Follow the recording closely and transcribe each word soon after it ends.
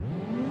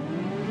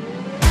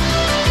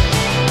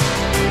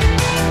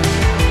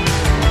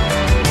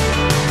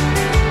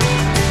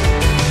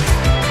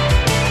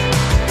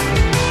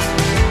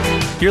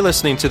You're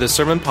listening to the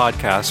Sermon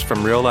Podcast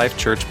from Real Life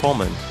Church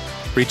Pullman,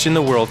 reaching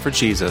the world for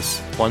Jesus,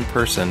 one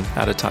person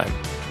at a time.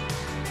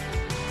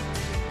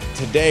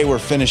 Today we're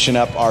finishing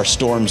up our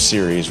storm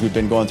series. We've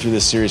been going through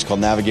this series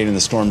called Navigating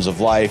the Storms of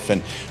Life,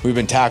 and we've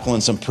been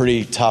tackling some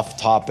pretty tough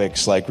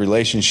topics like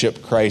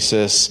relationship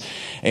crisis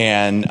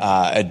and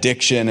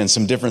addiction and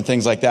some different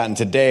things like that. And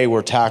today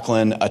we're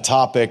tackling a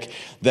topic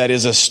that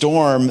is a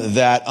storm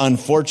that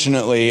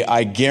unfortunately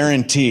I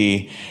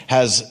guarantee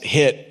has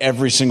hit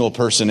every single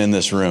person in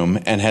this room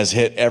and has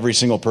hit every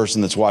single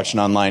person that's watching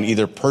online,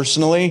 either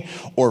personally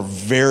or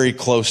very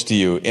close to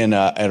you in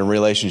a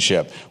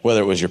relationship,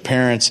 whether it was your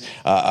parents,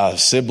 a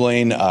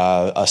sibling,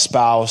 a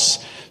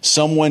spouse,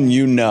 someone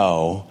you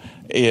know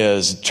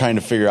is trying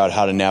to figure out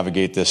how to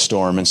navigate this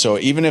storm. And so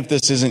even if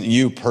this isn't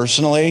you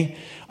personally,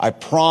 I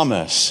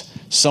promise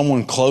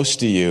someone close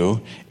to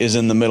you is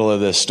in the middle of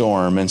this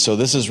storm. And so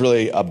this is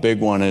really a big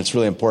one, and it's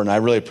really important. I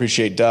really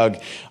appreciate Doug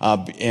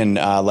and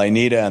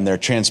Lainita and their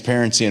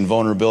transparency and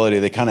vulnerability.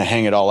 They kind of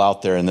hang it all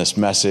out there in this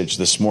message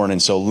this morning.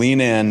 So lean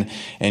in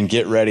and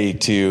get ready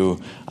to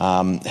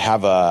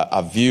have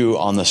a view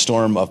on the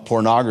storm of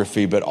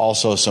pornography, but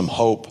also some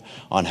hope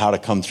on how to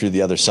come through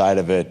the other side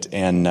of it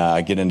and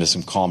get into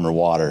some calmer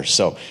waters.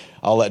 So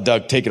I'll let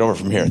Doug take it over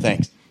from here.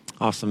 Thanks.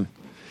 Awesome.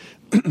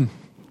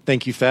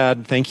 Thank you,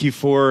 Thad. Thank you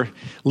for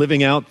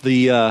living out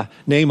the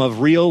name of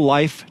Real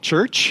Life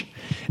Church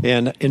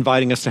and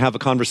inviting us to have a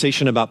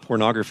conversation about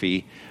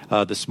pornography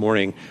this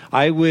morning.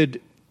 I would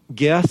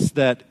guess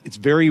that it's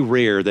very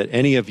rare that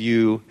any of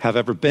you have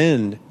ever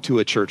been to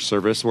a church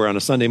service where on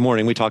a Sunday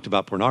morning we talked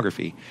about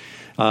pornography.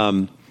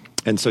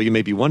 And so you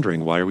may be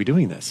wondering, why are we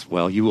doing this?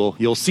 Well,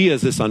 you'll see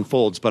as this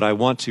unfolds, but I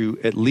want to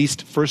at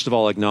least, first of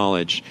all,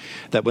 acknowledge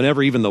that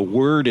whenever even the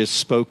word is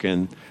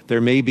spoken, there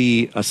may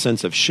be a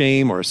sense of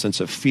shame or a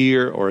sense of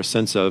fear or a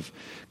sense of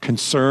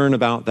concern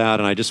about that.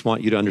 And I just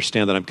want you to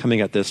understand that I'm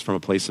coming at this from a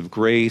place of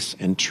grace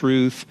and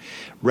truth,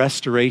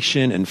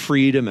 restoration and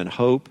freedom and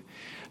hope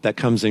that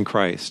comes in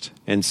Christ.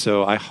 And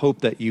so I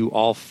hope that you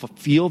all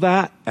feel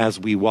that as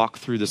we walk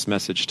through this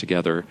message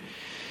together.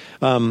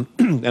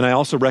 And I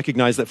also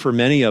recognize that for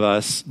many of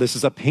us, this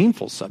is a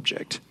painful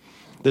subject.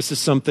 This is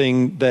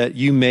something that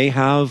you may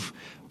have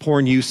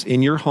porn use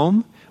in your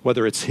home,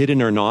 whether it's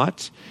hidden or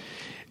not.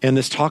 And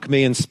this talk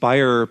may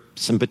inspire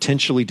some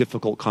potentially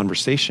difficult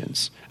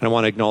conversations. And I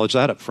want to acknowledge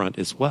that up front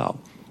as well.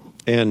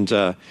 And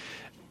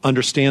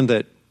understand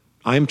that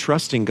I'm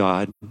trusting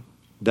God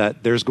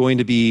that there's going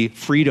to be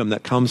freedom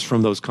that comes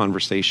from those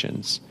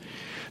conversations.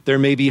 There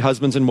may be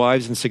husbands and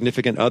wives and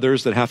significant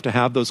others that have to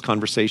have those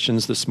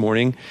conversations this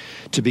morning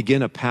to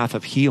begin a path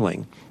of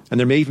healing. And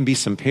there may even be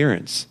some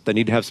parents that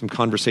need to have some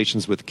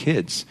conversations with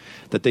kids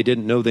that they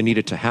didn't know they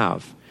needed to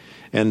have,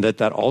 and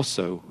that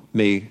also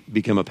may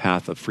become a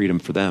path of freedom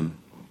for them.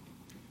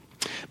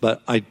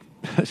 But I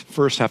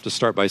first have to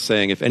start by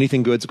saying, if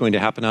anything good's going to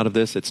happen out of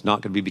this, it's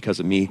not going to be because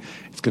of me.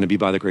 It's going to be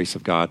by the grace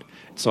of God.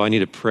 So I need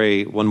to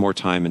pray one more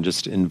time and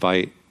just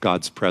invite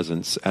God's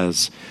presence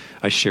as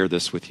I share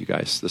this with you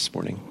guys this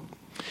morning.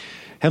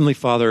 Heavenly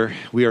Father,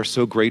 we are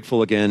so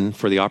grateful again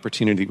for the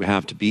opportunity we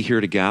have to be here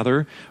to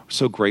gather. We're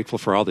so grateful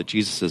for all that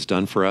Jesus has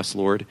done for us,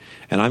 Lord.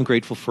 And I'm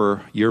grateful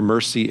for your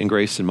mercy and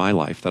grace in my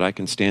life, that I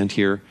can stand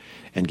here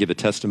and give a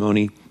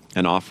testimony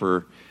and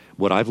offer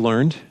what I've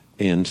learned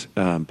and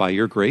by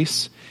your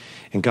grace.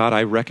 And God,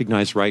 I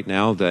recognize right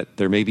now that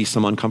there may be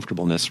some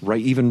uncomfortableness, right?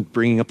 Even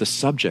bringing up the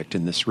subject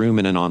in this room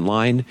and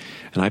online.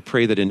 And I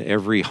pray that in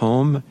every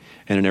home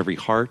and in every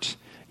heart,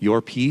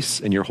 your peace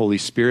and your Holy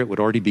Spirit would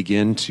already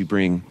begin to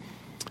bring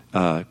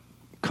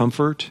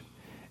comfort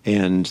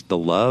and the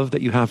love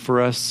that you have for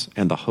us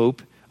and the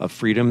hope of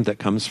freedom that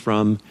comes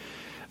from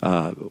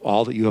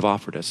all that you have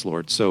offered us,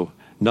 Lord. So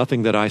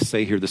nothing that I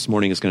say here this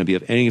morning is going to be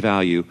of any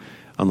value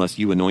unless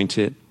you anoint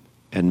it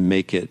and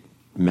make it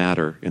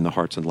matter in the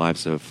hearts and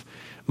lives of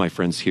my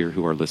friends here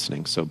who are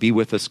listening. So be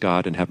with us,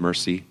 God, and have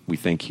mercy. We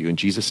thank you. In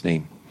Jesus'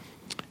 name,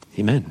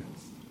 amen.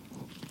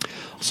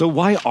 So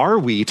why are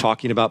we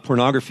talking about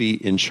pornography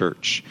in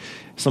church?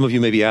 Some of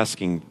you may be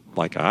asking,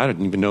 like, I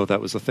didn't even know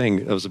that was a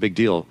thing. That was a big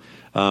deal.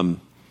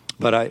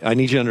 But I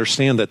need you to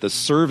understand that the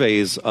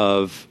surveys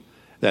of,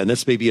 and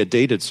this may be a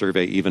dated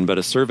survey even, but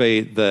a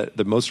survey that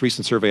the most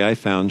recent survey I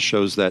found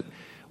shows that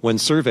when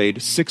surveyed,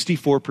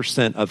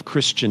 64% of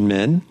Christian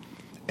men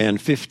and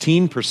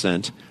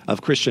 15%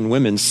 of Christian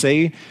women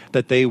say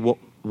that they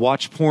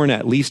watch porn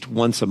at least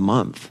once a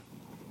month.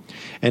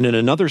 And in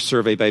another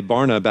survey by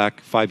Barna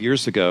back 5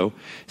 years ago,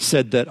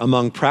 said that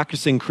among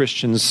practicing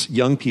Christians,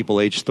 young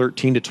people aged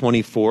 13 to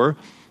 24,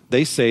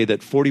 they say that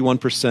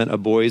 41%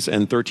 of boys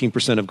and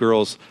 13% of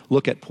girls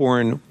look at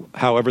porn,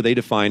 however they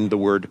define the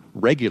word,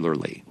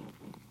 regularly.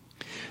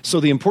 So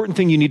the important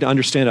thing you need to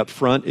understand up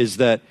front is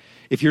that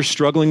if you're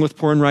struggling with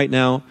porn right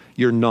now,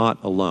 you're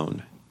not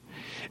alone.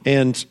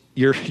 And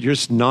you're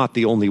just not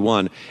the only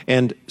one.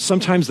 And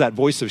sometimes that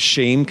voice of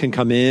shame can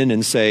come in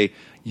and say,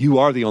 you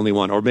are the only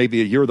one, or maybe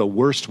you're the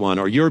worst one,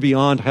 or you're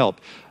beyond help.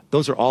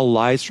 Those are all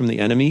lies from the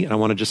enemy. And I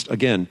want to just,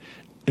 again,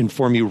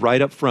 inform you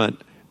right up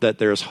front that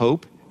there's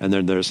hope and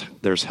then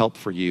there's help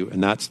for you.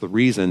 And that's the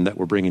reason that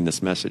we're bringing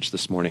this message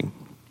this morning.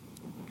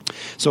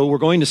 So we're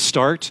going to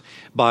start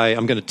by,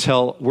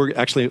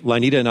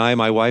 Lanita and I,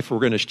 my wife, we're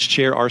going to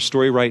share our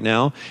story right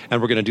now,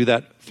 and we're going to do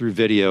that through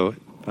video.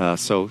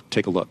 So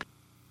take a look.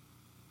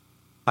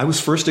 I was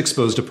first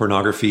exposed to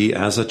pornography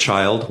as a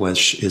child,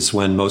 which is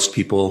when most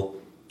people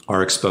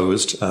are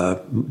exposed.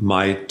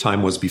 My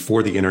time was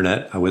before the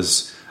internet. I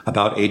was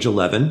about age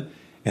 11,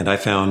 and I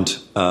found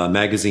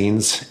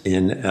magazines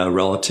in a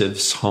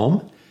relative's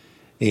home.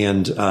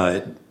 And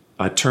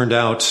it turned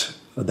out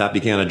that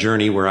began a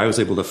journey where I was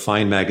able to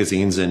find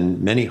magazines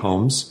in many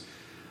homes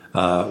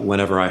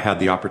whenever I had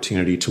the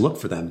opportunity to look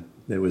for them.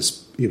 It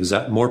was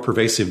more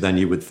pervasive than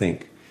you would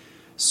think.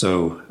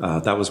 So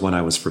that was when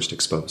I was first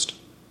exposed.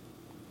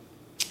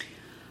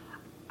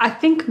 I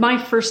think my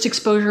first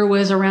exposure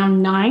was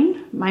around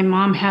 9. My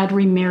mom had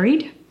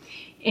remarried,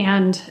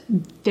 and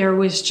there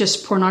was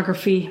just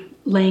pornography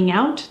laying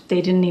out.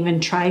 They didn't even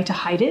try to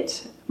hide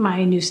it.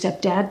 My new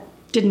stepdad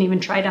didn't even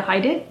try to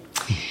hide it.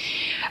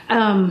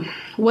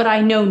 What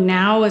I know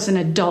now as an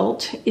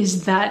adult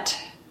is that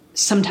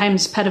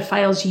sometimes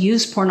pedophiles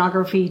use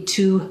pornography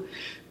to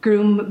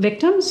groom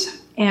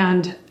victims,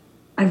 and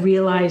I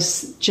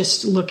realize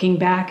just looking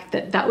back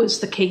that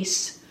was the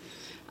case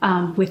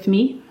with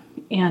me.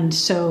 And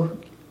so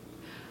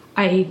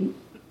I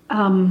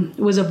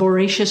was a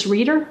voracious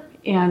reader,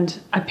 and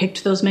I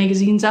picked those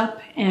magazines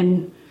up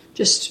and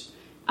just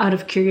out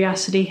of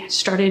curiosity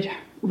started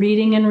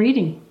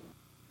reading.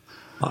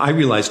 I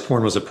realized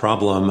porn was a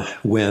problem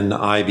when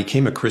I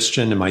became a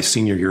Christian in my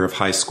senior year of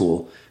high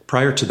school.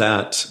 Prior to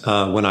that,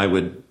 when I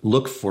would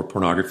look for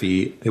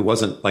pornography, it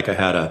wasn't like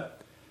I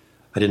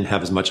didn't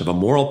have as much of a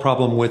moral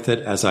problem with it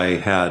as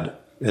I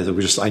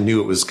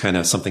knew it was kind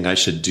of something I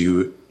should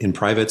do in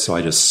private, so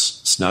I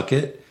just snuck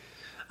it.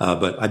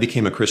 But I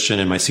became a Christian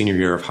in my senior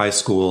year of high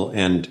school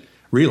and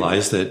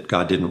realized that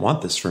God didn't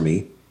want this for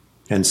me.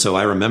 And so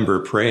I remember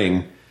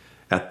praying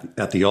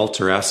at the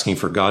altar, asking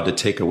for God to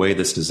take away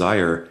this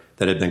desire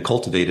that had been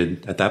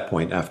cultivated at that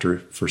point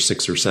for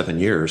 6 or 7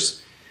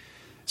 years.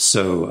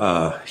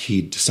 So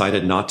he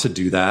decided not to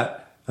do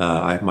that.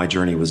 My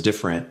journey was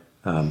different.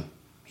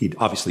 He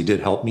obviously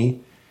did help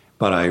me,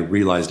 but I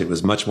realized it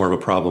was much more of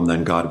a problem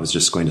than God was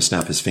just going to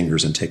snap his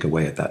fingers and take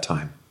away at that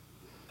time.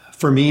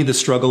 For me, the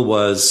struggle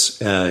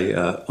was an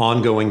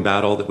ongoing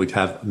battle that we've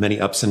had many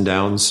ups and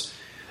downs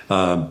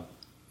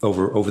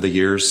over the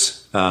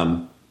years.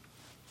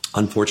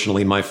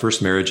 Unfortunately, my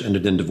first marriage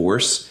ended in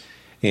divorce.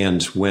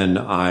 And when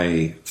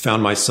I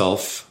found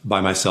myself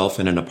by myself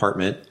in an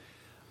apartment,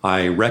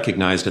 I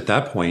recognized at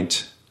that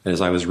point,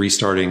 as I was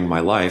restarting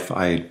my life,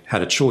 I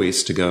had a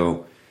choice to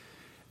go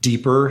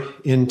deeper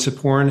into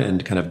porn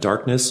and kind of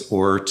darkness,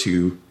 or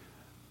to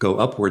go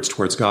upwards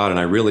towards God. And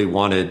I really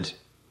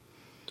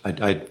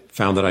I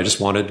found that I just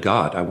wanted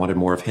God. I wanted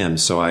more of him.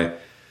 So I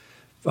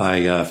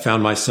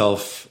found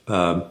myself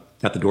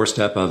at the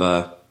doorstep of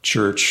a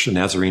church, a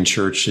Nazarene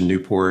church in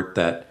Newport,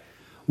 that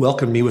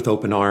welcomed me with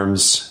open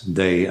arms.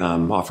 They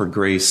offered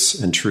grace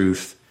and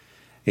truth.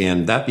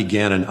 And that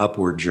began an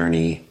upward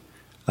journey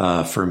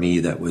for me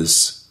that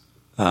was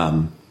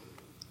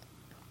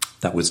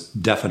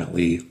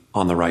definitely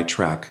on the right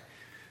track,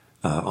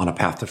 on a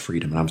path to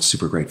freedom. And I'm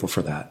super grateful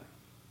for that.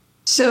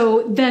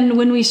 So then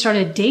when we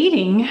started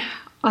dating,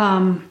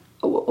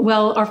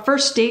 our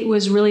first date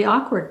was really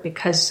awkward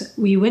because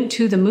we went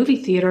to the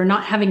movie theater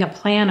not having a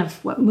plan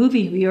of what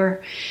movie we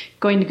were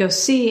going to go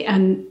see.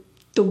 And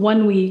the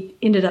one we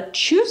ended up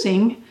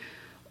choosing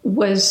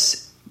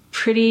was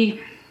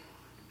pretty,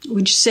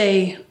 would you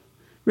say,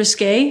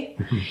 risque.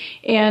 Mm-hmm.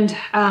 And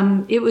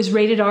it was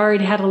rated R.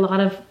 It had a lot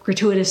of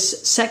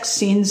gratuitous sex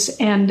scenes.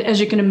 And as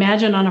you can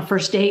imagine, on a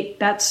first date,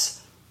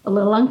 that's a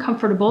little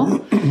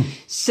uncomfortable.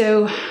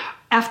 So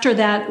after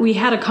that, we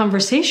had a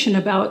conversation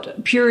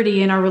about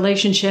purity in our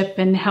relationship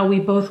and how we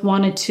both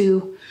wanted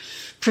to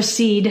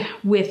proceed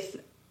with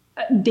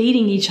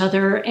dating each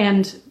other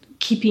and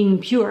keeping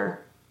pure.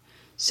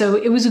 So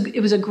it was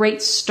a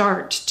great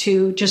start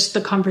to just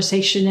the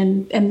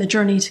conversation and the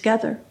journey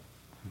together.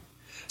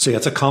 So yeah,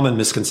 it's a common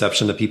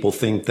misconception that people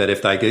think that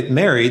if I get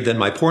married, then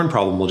my porn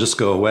problem will just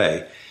go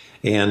away.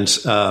 And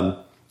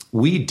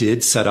we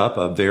did set up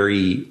a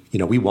very,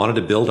 we wanted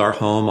to build our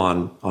home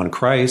on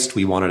Christ.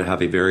 We wanted to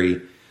have a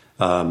very,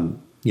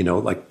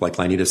 like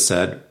Lanita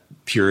said,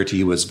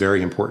 purity was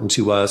very important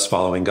to us.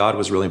 Following God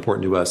was really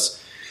important to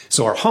us.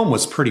 So our home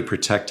was pretty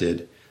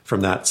protected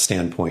from that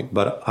standpoint.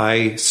 But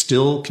I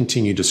still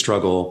continued to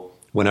struggle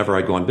whenever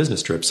I'd go on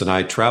business trips. And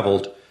I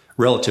traveled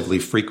relatively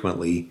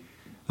frequently.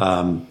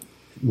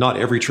 Not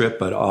every trip,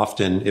 but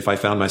often if I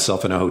found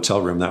myself in a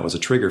hotel room, that was a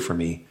trigger for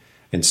me.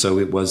 And so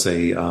it was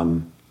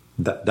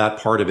that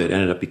part of it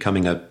ended up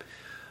becoming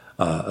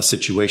a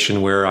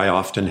situation where I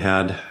often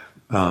had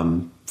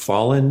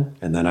fallen,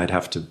 and then I'd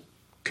have to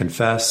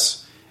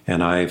confess.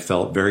 And I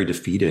felt very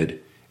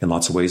defeated in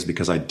lots of ways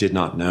because I did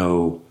not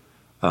know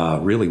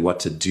really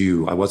what to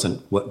do.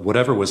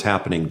 Whatever was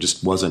happening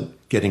just wasn't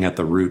getting at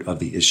the root of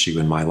the issue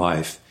in my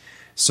life.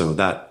 So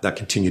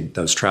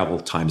those travel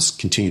times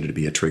continued to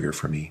be a trigger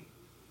for me.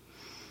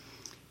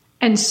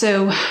 And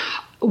so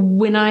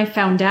when I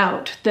found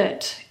out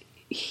that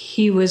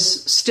he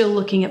was still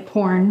looking at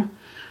porn,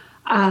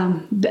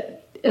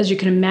 as you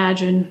can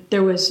imagine,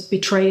 there was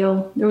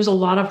betrayal. There was a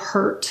lot of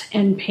hurt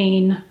and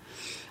pain,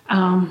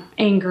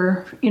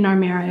 anger in our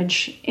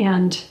marriage.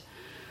 And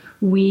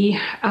we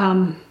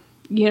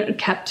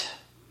kept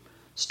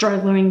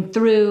struggling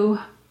through,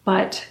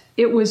 but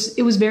it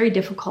was very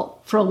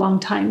difficult for a long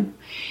time.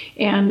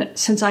 And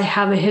since I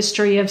have a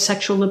history of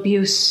sexual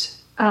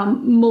abuse,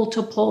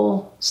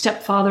 multiple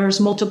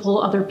stepfathers,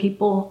 multiple other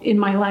people in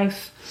my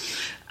life,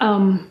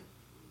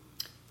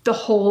 the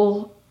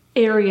whole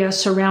area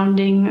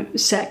surrounding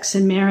sex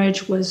and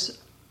marriage was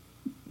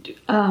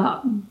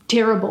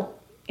terrible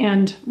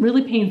and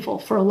really painful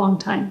for a long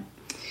time.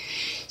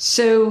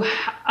 So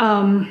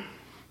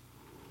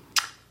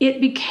it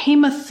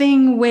became a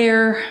thing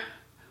where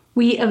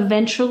we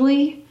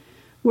eventually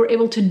were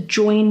able to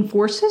join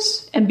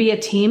forces and be a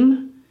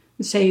team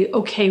and say,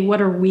 okay,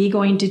 what are we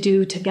going to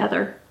do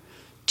together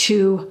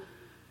to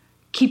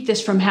keep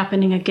this from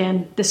happening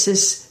again? This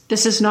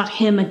is not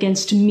him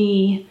against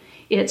me.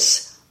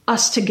 It's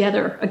us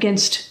together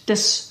against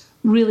this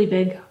really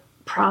big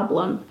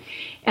problem.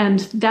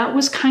 And that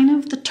was kind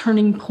of the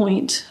turning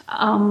point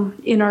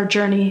in our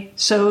journey.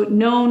 So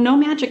no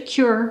magic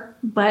cure,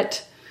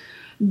 but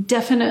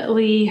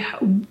definitely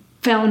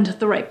found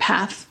the right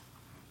path.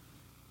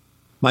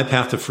 My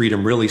path to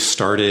freedom really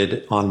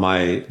started on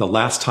the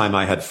last time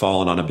I had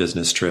fallen on a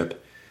business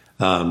trip.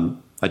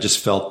 I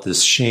just felt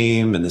this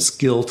shame and this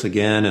guilt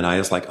again. And I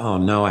was like, oh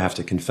no, I have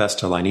to confess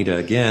to Lynita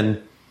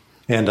again.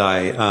 And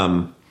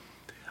I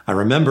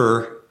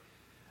remember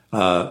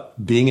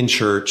being in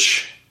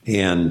church,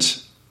 and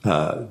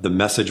the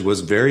message was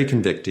very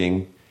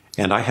convicting.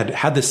 And I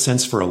had this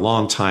sense for a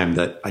long time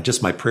that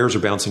my prayers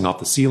were bouncing off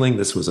the ceiling.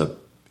 This was a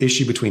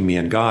issue between me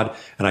and God.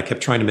 And I kept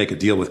trying to make a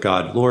deal with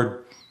God. Lord,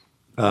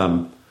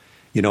 I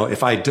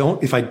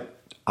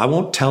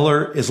won't tell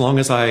her as long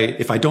as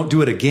if I don't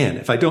do it again.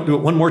 If I don't do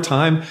it one more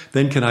time,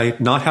 then can I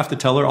not have to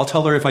tell her? I'll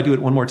tell her if I do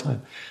it one more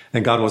time.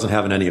 And God wasn't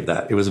having any of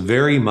that. It was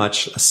very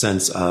much a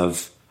sense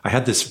of, I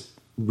had this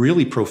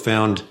really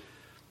profound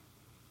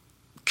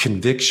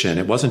conviction.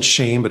 It wasn't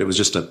shame, but it was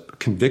just a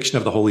conviction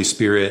of the Holy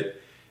Spirit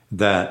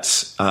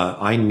that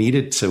I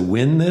needed to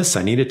win this.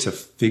 I needed to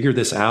figure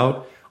this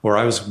out, or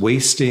I was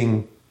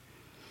wasting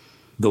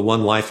the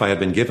one life I had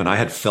been given. I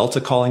had felt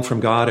a calling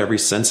from God ever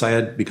since I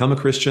had become a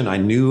Christian. I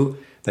knew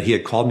that he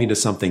had called me to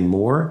something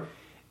more,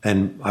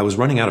 and I was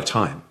running out of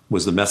time,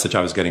 was the message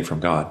I was getting from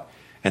God.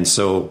 And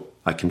so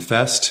I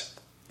confessed,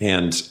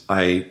 and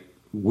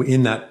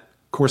in that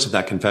course of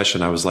that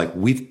confession, I was like,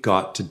 we've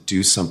got to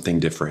do something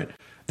different.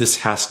 This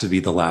has to be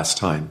the last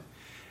time.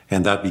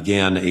 And that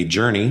began a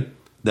journey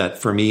that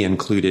for me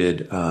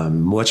included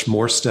much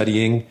more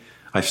studying.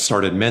 I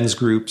started men's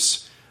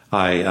groups.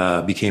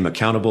 I became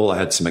accountable. I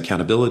had some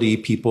accountability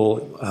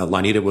people.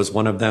 Lynita was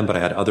one of them, but I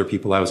had other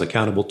people I was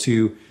accountable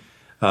to.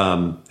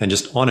 And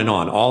just on and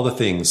on, all the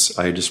things,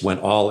 I just went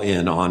all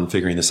in on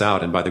figuring this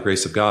out. And by the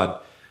grace of God,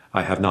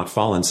 I have not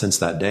fallen since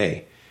that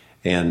day.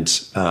 And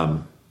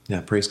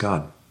praise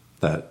God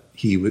that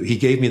he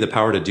gave me the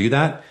power to do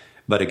that.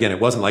 But again, it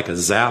wasn't like a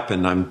zap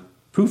and I'm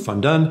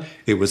done.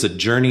 It was a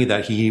journey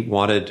that he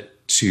wanted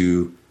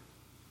to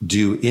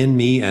do in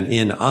me and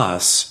in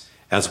us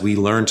as we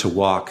learn to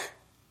walk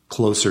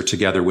closer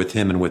together with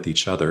him and with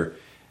each other.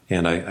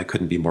 And I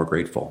couldn't be more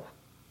grateful.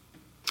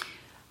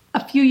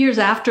 A few years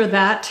after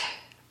that,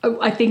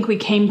 I think we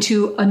came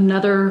to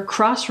another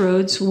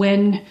crossroads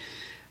when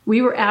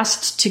we were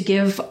asked to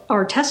give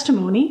our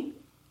testimony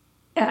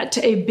at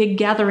a big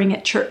gathering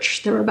at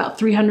church. There were about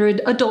 300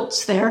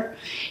 adults there.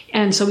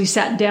 And so we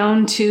sat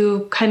down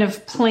to kind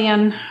of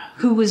plan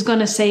who was going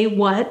to say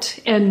what.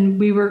 And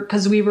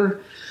because we were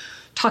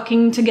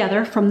talking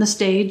together from the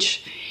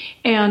stage.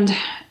 And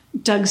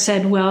Doug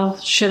said, well,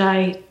 should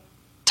I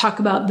talk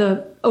about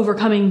the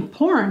overcoming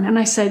porn? And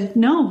I said,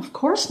 no, of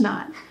course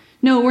not.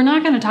 No, we're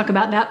not going to talk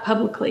about that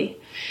publicly.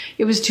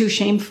 It was too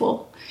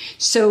shameful.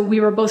 So we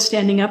were both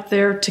standing up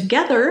there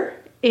together,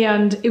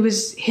 and it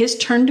was his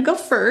turn to go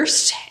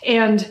first.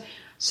 And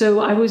so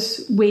I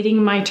was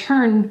waiting my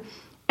turn,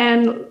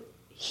 and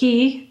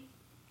he,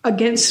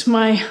 against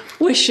my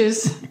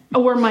wishes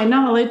or my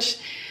knowledge,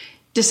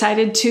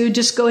 decided to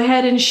just go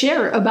ahead and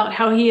share about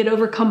how he had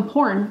overcome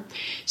porn.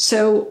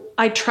 So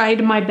I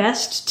tried my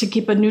best to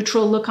keep a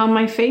neutral look on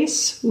my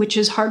face, which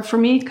is hard for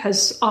me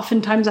because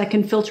oftentimes I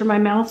can filter my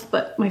mouth,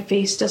 but my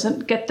face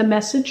doesn't get the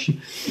message.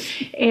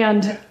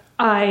 And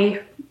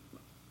after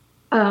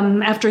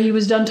he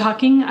was done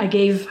talking, I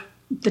gave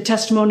the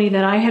testimony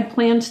that I had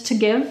planned to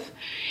give.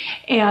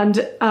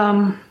 And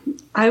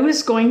I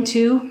was going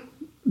to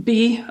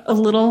be a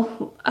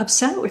little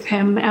upset with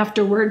him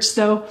afterwards,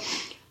 though.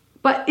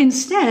 But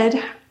instead,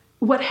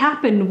 what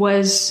happened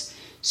was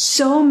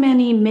so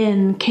many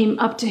men came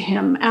up to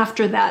him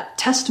after that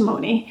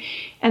testimony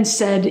and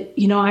said,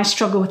 I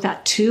struggle with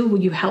that too.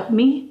 Will you help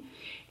me?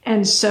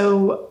 And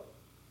so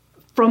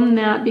from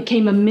that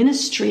became a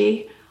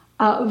ministry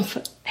of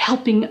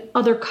helping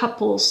other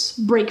couples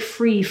break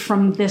free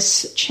from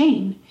this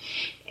chain.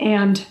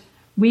 And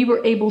we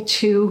were able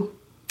to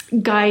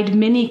guide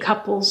many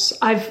couples.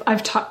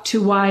 I've talked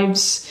to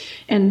wives,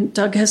 and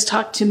Doug has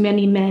talked to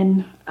many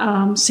men,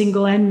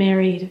 single and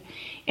married,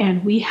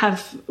 and we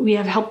have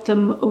helped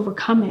them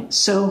overcome it.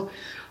 So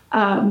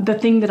the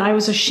thing that I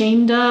was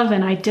ashamed of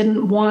and I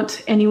didn't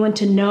want anyone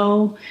to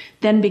know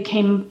then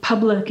became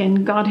public,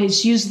 and God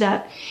has used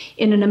that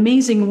in an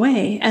amazing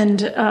way.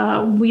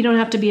 And we don't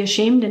have to be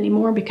ashamed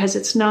anymore, because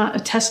it's not a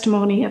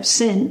testimony of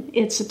sin.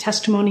 It's a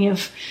testimony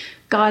of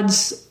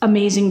God's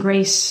amazing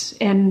grace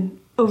and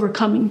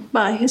overcoming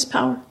by his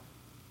power.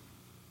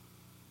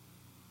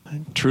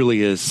 It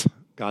truly is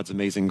God's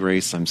amazing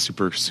grace. I'm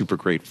super, super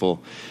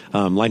grateful.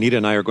 Lynita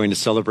and I are going to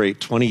celebrate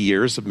 20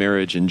 years of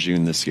marriage in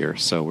June this year,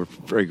 so we're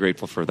very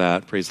grateful for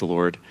that. Praise the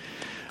Lord.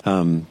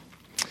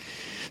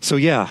 So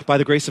yeah, by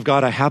the grace of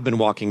God, I have been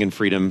walking in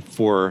freedom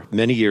for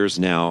many years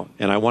now,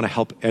 and I want to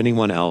help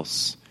anyone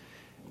else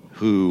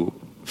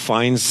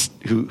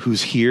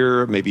who's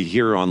here, maybe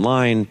here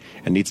online,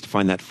 and needs to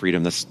find that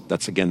freedom.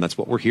 That's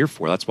what we're here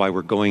for. That's why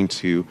we're going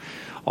to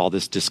all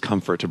this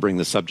discomfort to bring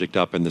the subject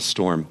up in this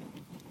storm.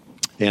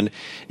 And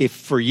if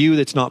for you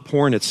it's not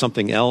porn, it's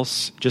something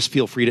else, just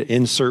feel free to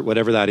insert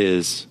whatever that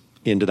is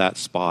into that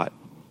spot.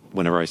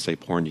 Whenever I say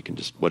porn, you can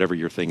just, whatever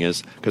your thing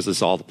is, because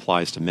this all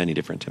applies to many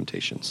different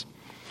temptations.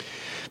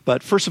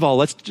 But first of all,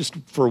 let's just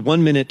for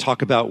 1 minute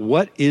talk about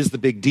what is the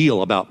big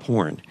deal about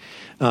porn.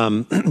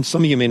 Some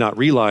of you may not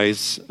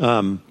realize,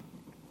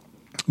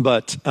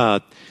 but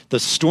the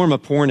storm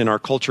of porn in our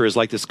culture is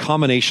like this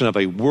combination of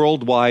a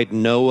worldwide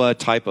Noah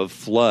type of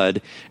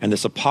flood and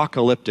this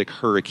apocalyptic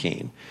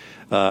hurricane.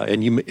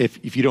 And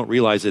if you don't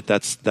realize it,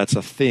 that's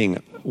a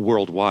thing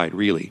worldwide,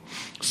 really.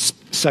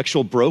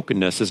 Sexual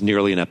brokenness is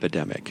nearly an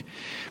epidemic.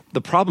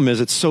 The problem is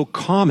it's so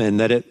common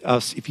that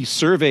if you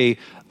survey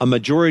a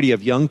majority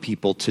of young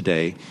people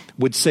today,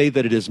 would say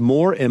that it is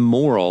more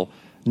immoral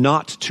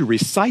not to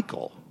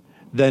recycle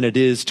than it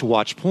is to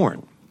watch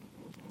porn.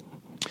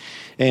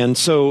 And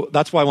so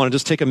that's why I want to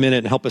just take a minute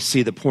and help us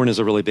see that porn is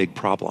a really big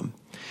problem.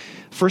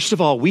 First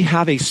of all, we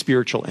have a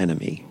spiritual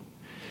enemy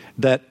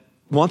that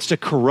wants to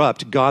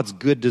corrupt God's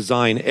good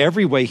design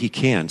every way he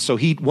can. So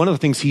one of the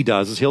things he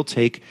does is he'll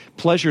take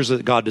pleasures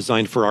that God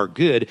designed for our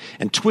good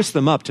and twist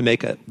them up to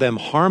make them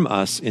harm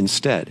us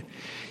instead.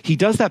 He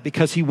does that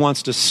because he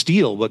wants to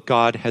steal what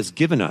God has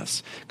given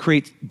us,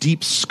 create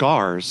deep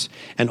scars,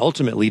 and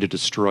ultimately to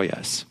destroy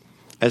us.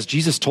 As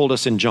Jesus told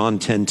us in John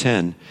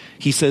 10:10,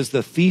 he says,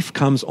 the thief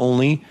comes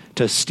only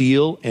to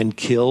steal and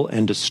kill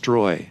and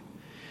destroy.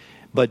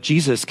 But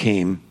Jesus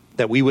came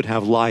that we would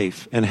have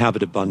life and have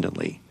it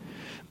abundantly.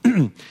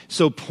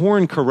 So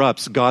porn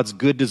corrupts God's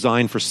good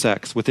design for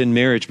sex within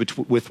marriage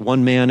with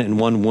one man and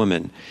one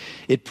woman.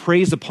 It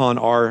preys upon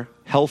our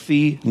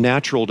healthy,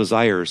 natural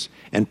desires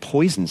and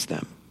poisons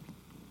them.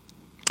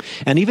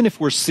 And even if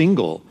we're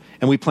single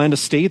and we plan to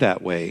stay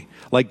that way,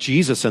 like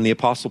Jesus and the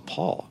Apostle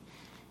Paul,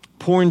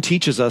 porn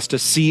teaches us to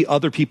see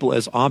other people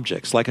as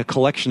objects, like a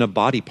collection of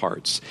body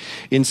parts,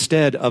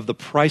 instead of the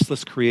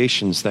priceless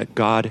creations that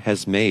God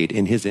has made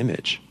in his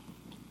image.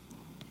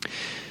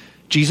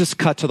 Jesus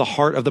cut to the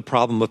heart of the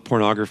problem with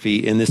pornography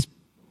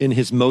in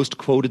his most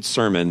quoted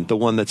sermon, the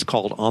one that's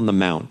called On the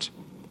Mount,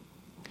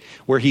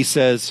 where he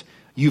says,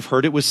 "You've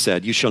heard it was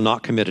said, you shall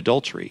not commit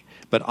adultery.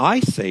 But I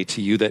say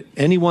to you that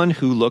anyone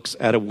who looks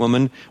at a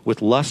woman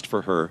with lust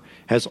for her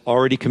has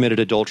already committed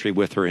adultery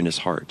with her in his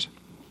heart."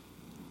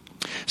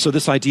 So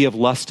this idea of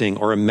lusting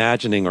or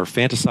imagining or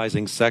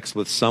fantasizing sex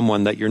with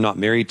someone that you're not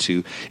married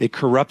to, it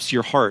corrupts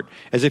your heart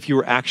as if you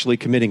were actually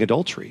committing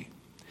adultery.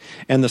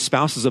 And the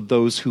spouses of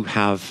those who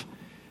are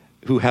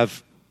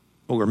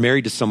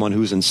married to someone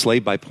who's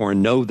enslaved by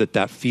porn know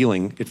that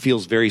feeling, it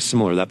feels very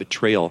similar. That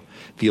betrayal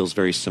feels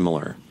very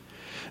similar.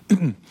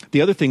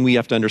 The other thing we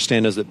have to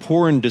understand is that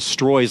porn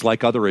destroys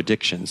like other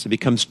addictions. It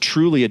becomes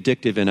truly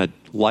addictive in a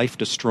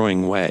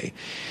life-destroying way.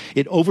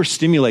 It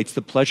overstimulates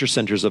the pleasure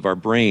centers of our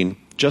brain,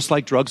 just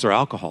like drugs or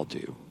alcohol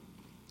do.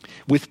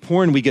 With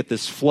porn, we get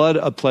this flood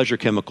of pleasure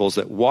chemicals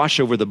that wash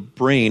over the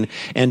brain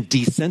and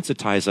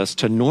desensitize us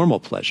to normal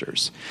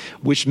pleasures,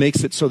 which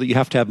makes it so that you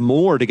have to have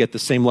more to get the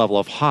same level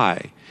of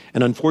high.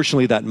 And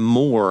unfortunately, that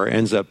more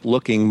ends up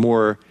looking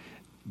more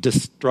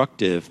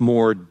destructive,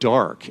 more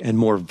dark, and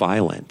more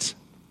violent.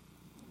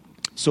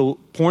 So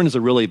porn is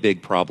a really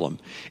big problem.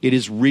 It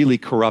is really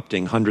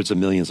corrupting hundreds of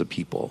millions of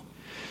people.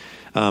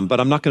 But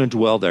I'm not going to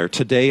dwell there.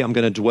 Today, I'm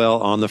going to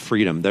dwell on the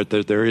freedom.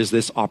 There is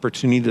this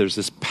opportunity, there's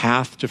this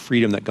path to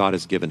freedom that God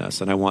has given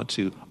us, and I want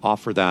to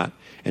offer that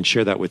and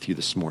share that with you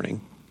this morning.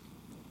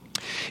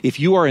 If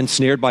you are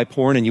ensnared by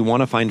porn and you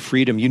want to find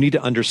freedom, you need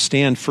to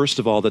understand, first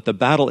of all, that the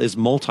battle is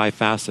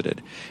multifaceted.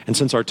 And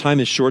since our time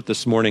is short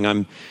this morning,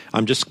 I'm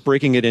just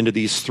breaking it into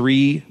these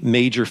three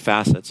major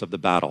facets of the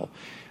battle.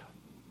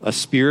 A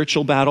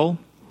spiritual battle,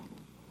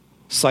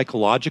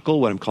 psychological,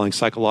 what I'm calling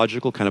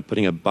psychological, kind of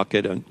putting a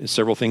bucket and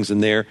several things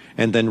in there,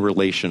 and then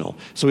relational.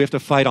 So we have to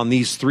fight on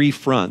these three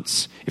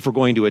fronts if we're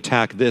going to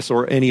attack this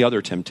or any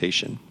other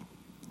temptation.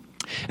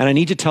 And I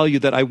need to tell you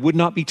that I would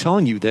not be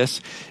telling you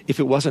this if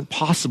it wasn't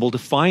possible to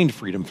find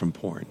freedom from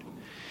porn.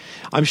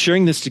 I'm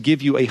sharing this to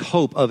give you a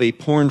hope of a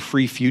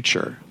porn-free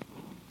future.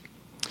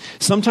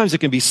 Sometimes it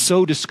can be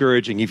so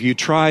discouraging if you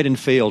tried and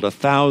failed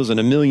 1,000,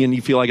 1,000,000,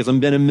 you feel like it's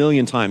been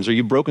 1,000,000 times, or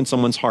you've broken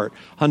someone's heart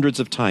hundreds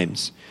of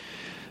times.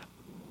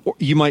 Or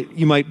you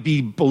might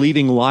be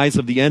believing lies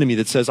of the enemy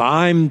that says,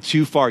 I'm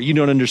too far, you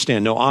don't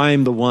understand. No,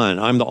 I'm the one,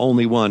 I'm the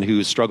only one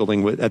who is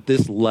struggling with at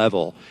this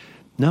level.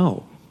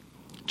 No,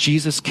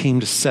 Jesus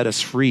came to set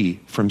us free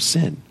from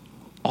sin.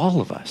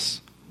 All of us,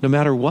 no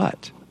matter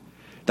what.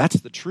 That's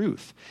the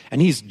truth.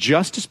 And he's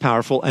just as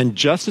powerful and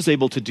just as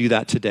able to do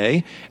that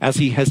today as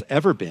he has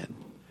ever been.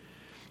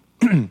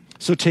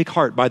 So take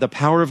heart by the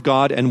power of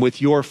God and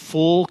with your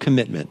full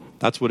commitment.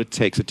 That's what it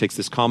takes. It takes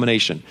this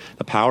combination,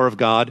 the power of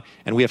God,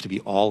 and we have to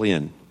be all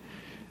in.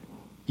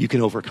 You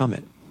can overcome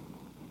it.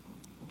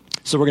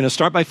 So we're going to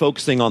start by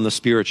focusing on the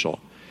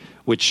spiritual,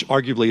 which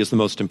arguably is the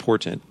most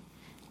important.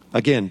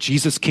 Again,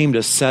 Jesus came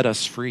to set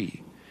us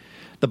free.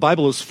 The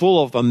Bible is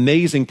full of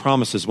amazing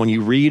promises. When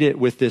you read it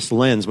with this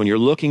lens, when you're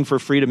looking for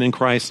freedom in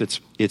Christ,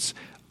 it's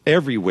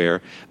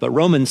everywhere. But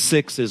Romans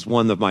 6 is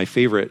one of my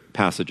favorite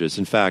passages.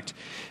 In fact,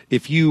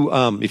 if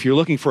you're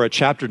looking for a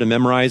chapter to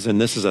memorize, and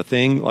this is a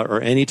thing,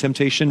 or any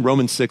temptation,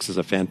 Romans 6 is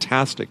a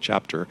fantastic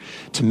chapter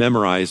to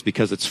memorize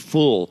because it's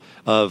full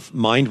of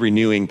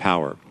mind-renewing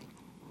power.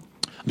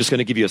 I'm just going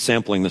to give you a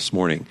sampling this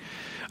morning.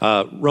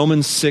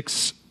 Romans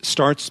 6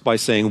 starts by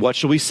saying, what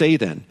shall we say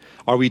then?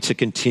 Are we to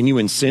continue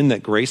in sin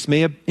that grace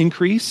may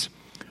increase?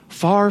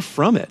 Far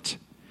from it.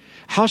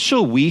 How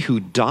shall we who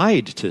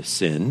died to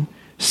sin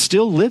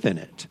still live in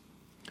it?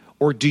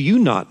 Or do you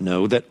not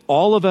know that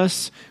all of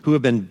us who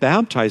have been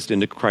baptized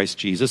into Christ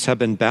Jesus have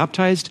been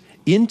baptized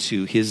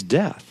into his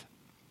death?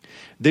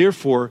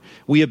 Therefore,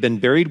 we have been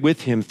buried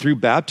with him through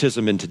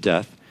baptism into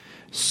death,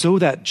 so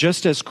that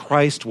just as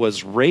Christ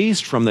was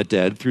raised from the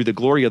dead through the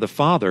glory of the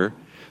Father,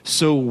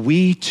 so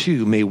we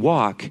too may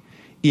walk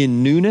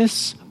in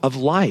newness of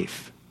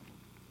life.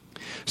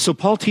 So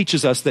Paul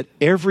teaches us that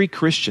every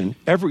Christian,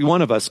 every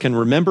one of us can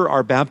remember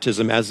our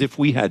baptism as if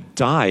we had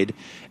died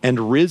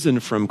and risen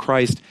from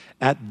Christ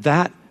at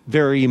that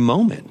very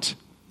moment.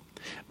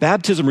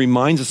 Baptism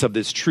reminds us of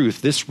this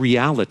truth, this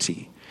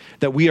reality,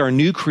 that we are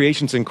new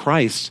creations in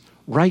Christ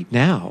right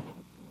now.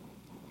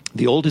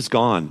 The old is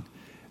gone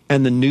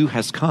and the new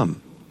has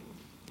come.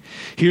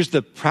 Here's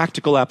the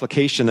practical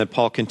application that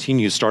Paul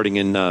continues starting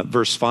in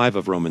verse 5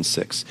 of Romans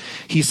 6.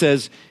 He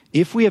says,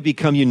 if we have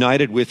become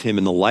united with him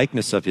in the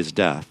likeness of his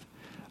death,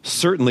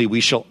 certainly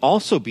we shall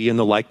also be in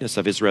the likeness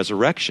of his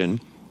resurrection,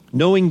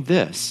 knowing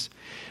this,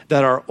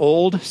 that our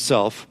old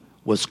self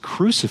was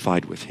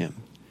crucified with him,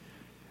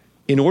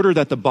 in order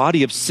that the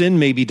body of sin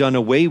may be done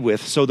away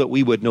with, so that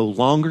we would no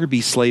longer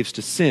be slaves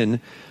to sin.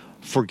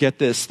 Forget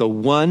this, the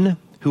one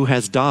who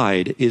has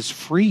died is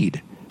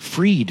freed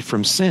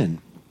from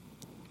sin.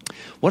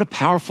 What a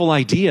powerful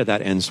idea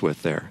that ends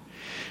with there.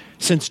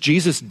 Since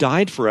Jesus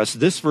died for us,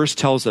 this verse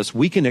tells us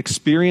we can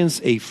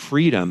experience a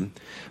freedom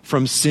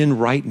from sin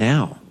right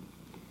now.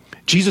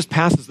 Jesus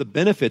passes the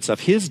benefits of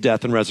his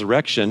death and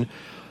resurrection,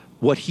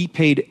 what he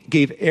paid,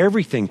 gave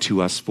everything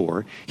to us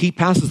for. He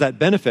passes that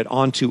benefit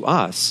on to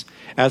us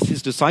as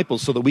his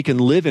disciples so that we can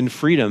live in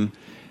freedom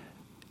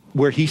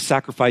where he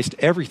sacrificed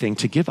everything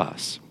to give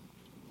us.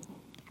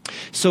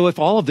 So if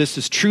all of this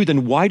is true,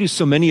 then why do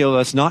so many of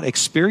us not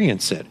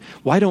experience it?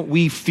 Why don't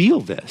we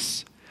feel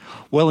this?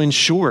 Well, in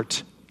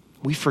short,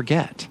 we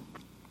forget.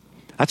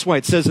 That's why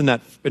it says in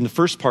the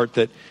first part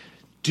that,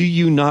 do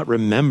you not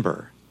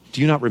remember?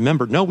 Do you not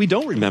remember? No, we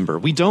don't remember.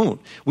 We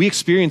don't. We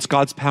experience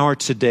God's power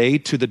today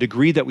to the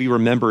degree that we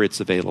remember it's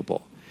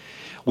available.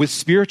 With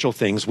spiritual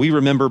things, we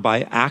remember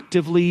by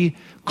actively,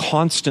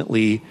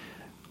 constantly,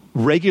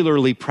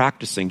 regularly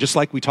practicing, just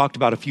like we talked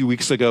about a few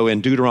weeks ago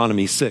in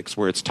Deuteronomy 6,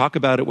 where it's talk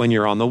about it when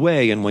you're on the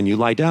way and when you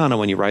lie down and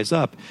when you rise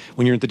up,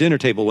 when you're at the dinner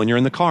table, when you're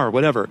in the car,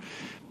 whatever.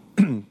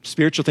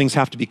 Spiritual things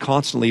have to be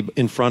constantly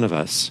in front of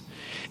us.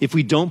 If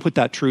we don't put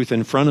that truth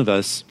in front of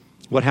us,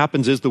 what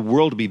happens is the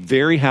world will be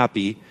very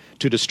happy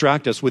to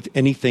distract us with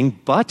anything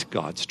but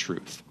God's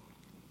truth.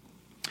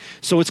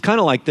 So it's kind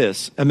of like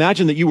this.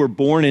 Imagine that you were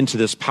born into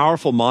this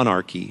powerful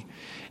monarchy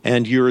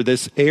and you're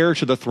this heir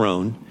to the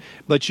throne,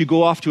 but you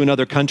go off to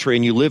another country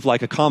and you live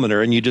like a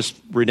commoner and you just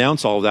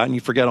renounce all of that and you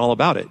forget all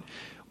about it.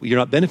 You're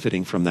not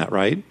benefiting from that,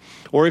 right?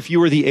 Or if you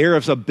were the heir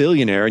of a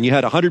billionaire and you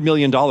had $100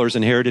 million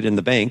inherited in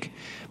the bank,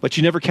 but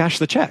you never cashed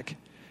the check.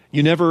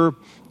 You never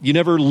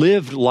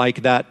lived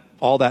like that.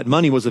 All that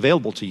money was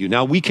available to you.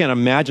 Now, we can't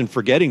imagine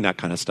forgetting that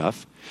kind of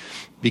stuff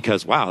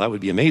because, wow, that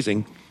would be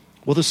amazing.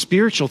 Well, the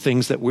spiritual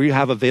things that we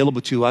have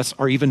available to us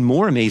are even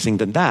more amazing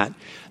than that.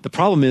 The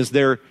problem is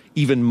they're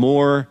even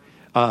more,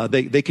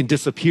 they can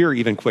disappear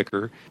even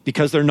quicker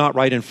because they're not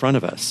right in front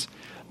of us.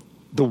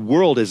 The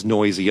world is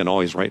noisy and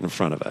always right in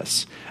front of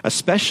us,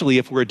 especially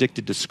if we're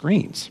addicted to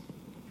screens.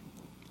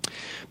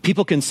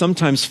 People can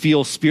sometimes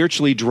feel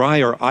spiritually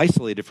dry or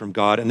isolated from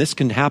God, and this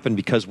can happen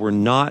because we're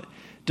not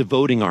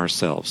devoting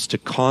ourselves to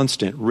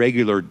constant,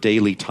 regular,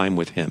 daily time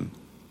with him.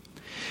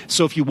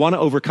 So if you want to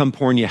overcome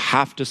porn, you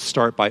have to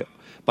start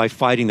by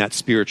fighting that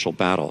spiritual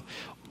battle.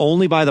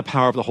 Only by the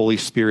power of the Holy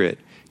Spirit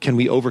can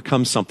we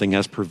overcome something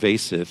as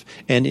pervasive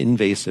and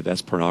invasive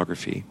as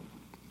pornography.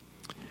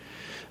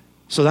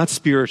 So that's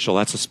spiritual.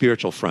 That's the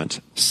spiritual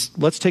front.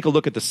 Let's take a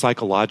look at the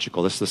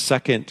psychological. This is the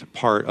second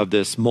part of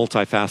this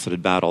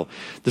multifaceted battle.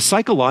 The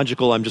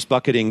psychological, I'm just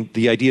bucketing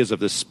the ideas of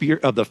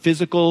the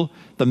physical,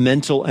 the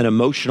mental, and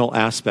emotional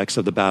aspects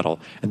of the battle.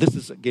 And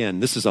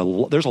there's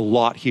a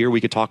lot here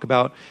we could talk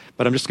about,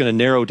 but I'm just going to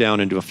narrow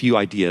down into a few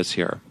ideas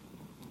here.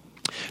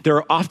 There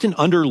are often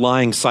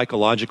underlying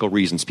psychological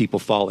reasons people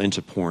fall into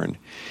porn.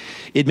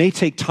 It may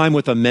take time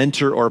with a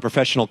mentor or a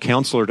professional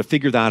counselor to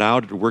figure that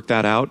out or to work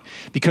that out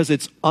because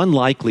it's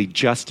unlikely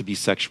just to be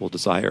sexual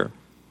desire.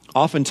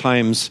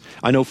 Oftentimes,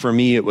 I know for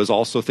me, it was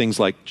also things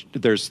like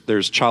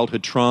there's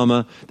childhood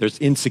trauma, there's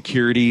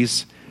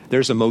insecurities,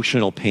 there's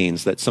emotional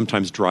pains that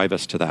sometimes drive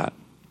us to that.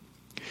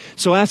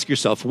 So ask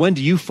yourself, when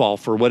do you fall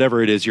for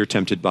whatever it is you're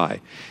tempted by?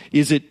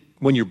 Is it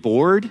when you're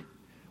bored,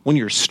 when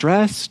you're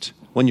stressed,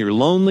 when you're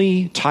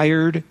lonely,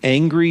 tired,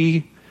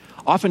 angry?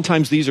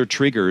 Oftentimes these are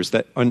triggers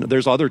and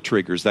there's other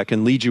triggers that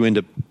can lead you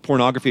into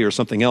pornography or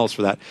something else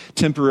for that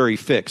temporary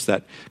fix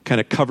that kind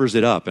of covers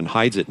it up and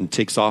hides it and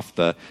takes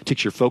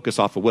your focus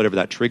off of whatever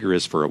that trigger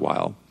is for a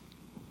while.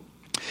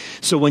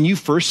 So when you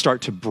first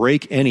start to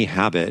break any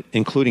habit,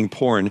 including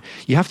porn,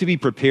 you have to be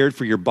prepared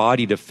for your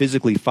body to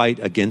physically fight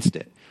against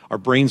it. Our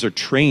brains are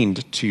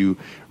trained to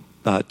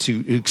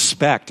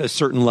expect a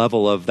certain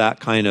level of that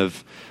kind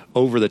of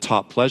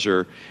over-the-top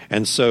pleasure,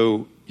 and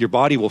so your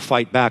body will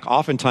fight back.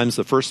 Oftentimes,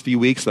 the first few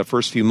weeks, the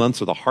first few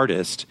months are the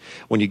hardest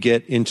when you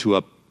get into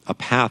a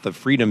path of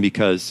freedom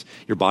because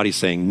your body's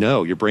saying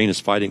no. Your brain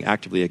is fighting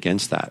actively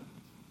against that.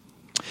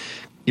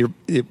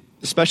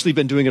 Especially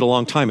been doing it a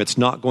long time, it's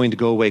not going to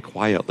go away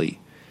quietly.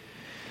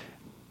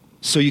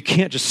 So you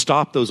can't just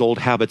stop those old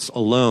habits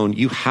alone.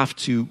 You have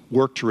to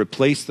work to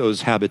replace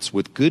those habits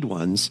with good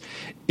ones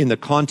in the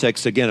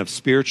context, again, of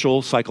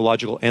spiritual,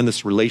 psychological, and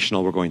this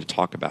relational we're going to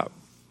talk about.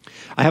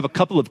 I have a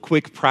couple of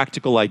quick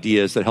practical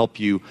ideas that help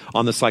you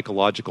on the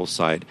psychological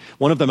side.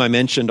 One of them I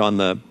mentioned on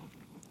the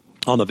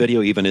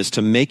video even is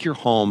to make your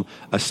home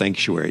a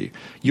sanctuary.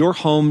 Your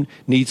home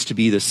needs to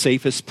be the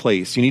safest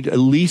place. You need to at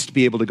least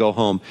be able to go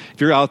home.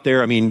 If you're out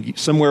there,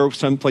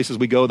 some places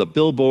we go, the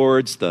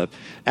billboards, the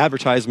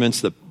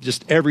advertisements,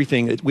 just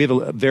everything. We have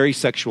a very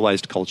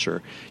sexualized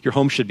culture. Your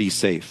home should be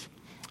safe.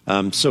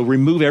 So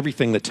remove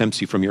everything that tempts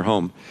you from your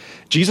home.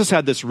 Jesus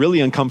had this really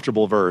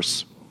uncomfortable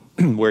verse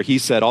where he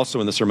said,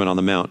 also in the Sermon on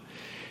the Mount,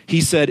 he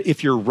said,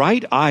 if your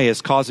right eye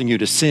is causing you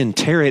to sin,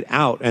 tear it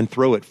out and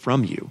throw it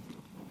from you.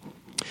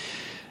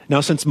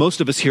 Now, since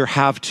most of us here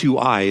have two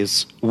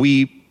eyes,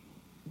 we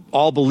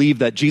all believe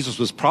that Jesus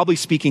was probably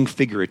speaking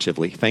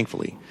figuratively,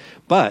 thankfully.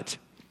 But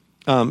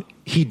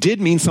he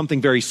did mean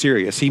something very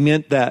serious. He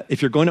meant that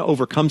if you're going to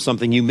overcome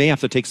something, you may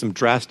have to take some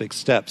drastic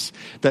steps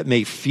that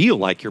may feel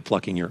like you're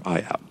plucking your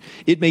eye out.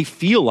 It may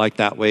feel like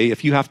that way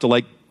if you have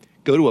to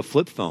go to a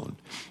flip phone,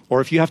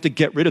 or if you have to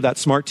get rid of that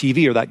smart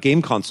TV or that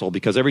game console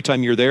because every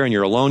time you're there and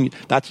you're alone,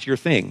 that's your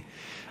thing,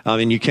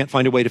 and you can't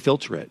find a way to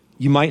filter it.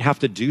 You might have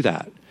to do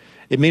that.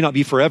 It may not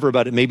be forever,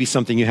 but it may be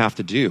something you have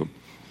to do.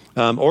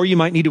 Or you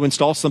might need to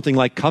install something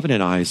like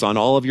Covenant Eyes on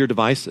all of your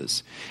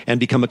devices and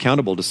become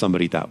accountable to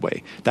somebody that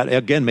way. That,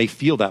 again, may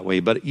feel that way,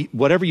 but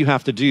whatever you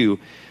have to do,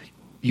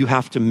 you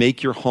have to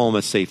make your home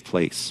a safe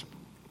place.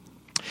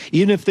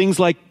 Even if things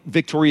like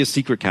Victoria's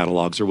Secret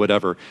catalogs or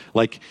whatever,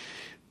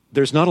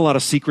 there's not a lot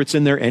of secrets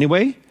in there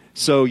anyway,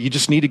 so you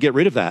just need to get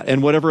rid of that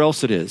and whatever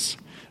else it is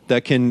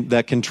that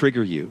can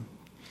trigger you.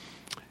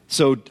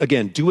 So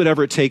again, do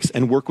whatever it takes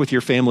and work with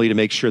your family to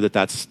make sure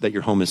that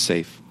your home is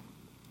safe.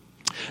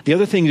 The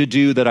other thing to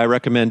do that I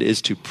recommend is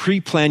to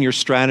pre-plan your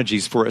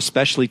strategies for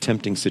especially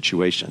tempting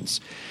situations.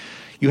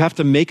 You have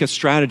to make a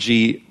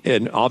strategy,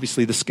 and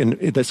obviously this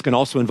can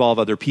also involve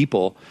other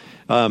people.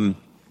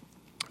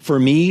 For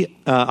me,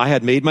 I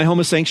had made my home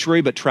a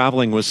sanctuary, but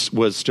traveling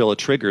was still a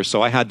trigger.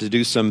 So I had to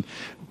do some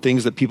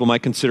things that people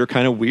might consider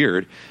kind of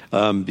weird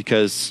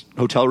because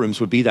hotel rooms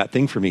would be that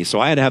thing for me. So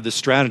I had to have this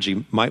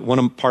strategy.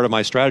 Part of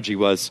my strategy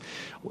was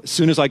as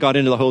soon as I got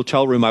into the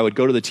hotel room, I would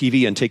go to the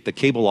TV and take the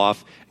cable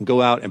off and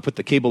go out and put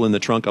the cable in the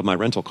trunk of my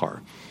rental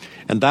car.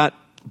 And that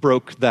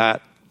broke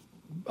that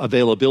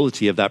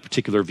availability of that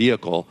particular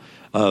vehicle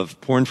of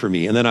porn for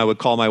me. And then I would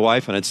call my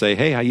wife and I'd say,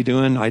 hey, how you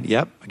doing?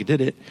 Yep, I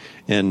did it.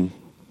 And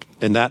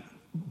that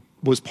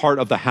was part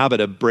of the habit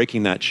of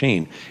breaking that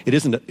chain. It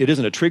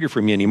isn't a trigger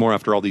for me anymore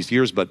after all these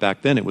years, but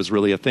back then it was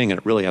really a thing and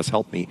it really has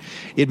helped me.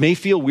 It may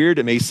feel weird.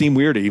 It may seem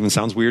weird. It even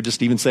sounds weird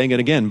just even saying it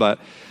again, but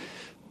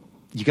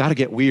you got to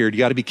get weird. You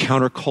got to be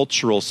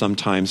countercultural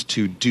sometimes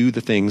to do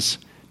the things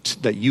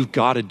that you've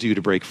got to do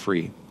to break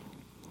free.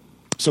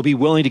 So be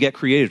willing to get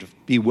creative.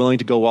 Be willing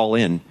to go all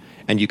in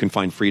and you can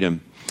find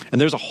freedom. And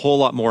there's a whole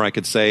lot more I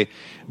could say,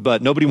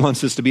 but nobody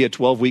wants this to be a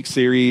 12-week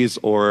series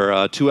or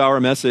a 2-hour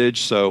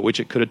message, which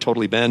it could have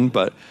totally been,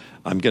 but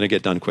I'm going to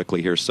get done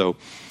quickly here. So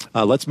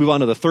let's move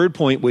on to the third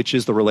point, which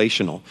is the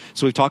relational.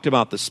 So we've talked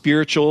about the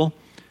spiritual,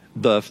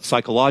 the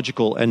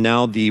psychological, and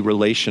now the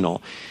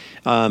relational.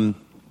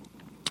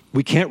 We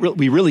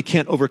really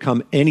can't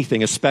overcome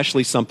anything,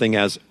 especially something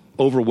as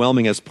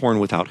overwhelming as porn,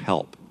 without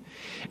help.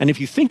 And if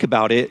you think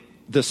about it,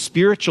 the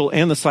spiritual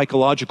and the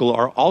psychological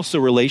are also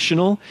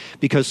relational,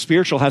 because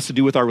spiritual has to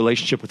do with our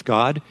relationship with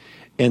God,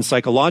 and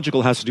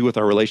psychological has to do with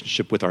our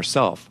relationship with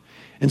ourselves.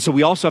 And so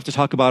we also have to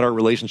talk about our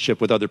relationship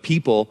with other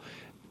people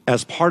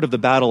as part of the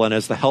battle and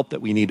as the help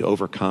that we need to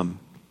overcome.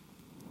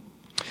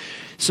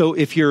 So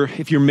if you're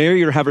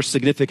married or have a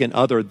significant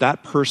other,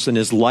 that person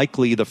is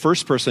likely the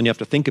first person you have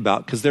to think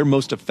about, because they're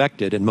most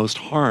affected and most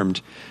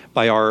harmed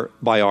by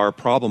our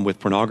problem with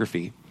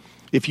pornography.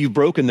 If you've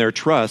broken their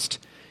trust,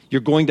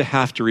 you're going to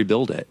have to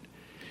rebuild it.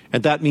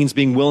 And that means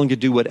being willing to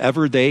do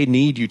whatever they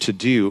need you to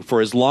do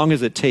for as long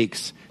as it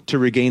takes to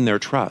regain their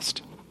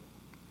trust.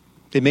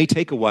 It may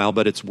take a while,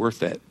 but it's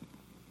worth it.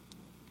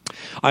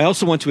 I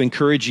also want to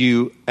encourage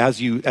you,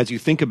 as you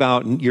think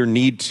about your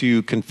need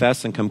to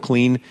confess and come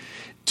clean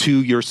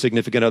to your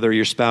significant other,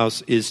 your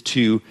spouse, is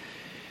to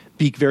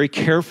be very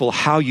careful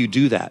how you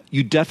do that.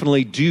 You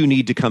definitely do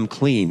need to come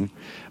clean,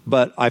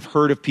 but I've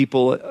heard of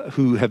people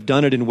who have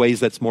done it in ways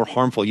that's more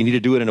harmful. You need to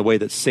do it in a way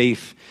that's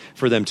safe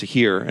for them to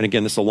hear. And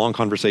again, this is a long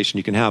conversation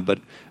you can have, but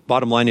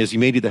bottom line is you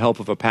may need the help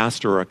of a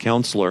pastor or a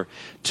counselor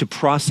to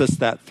process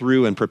that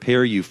through and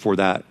prepare you for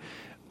that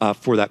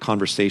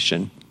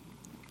conversation.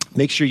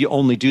 Make sure you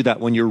only do that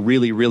when you're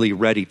really, really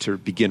ready to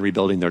begin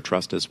rebuilding their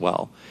trust as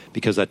well,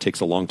 because that takes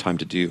a long time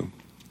to do.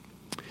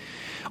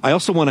 I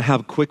also want to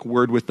have a quick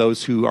word with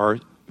those who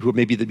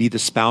maybe be the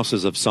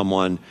spouses of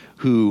someone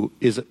who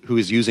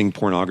is using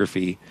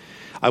pornography.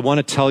 I want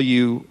to tell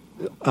you,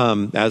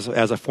 as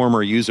a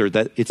former user,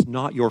 that it's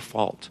not your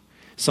fault.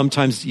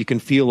 Sometimes you can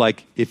feel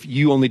like if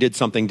you only did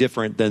something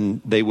different,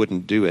 then they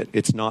wouldn't do it.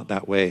 It's not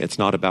that way. It's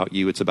not about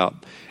you. It's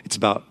about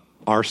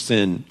our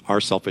sin,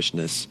 our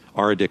selfishness,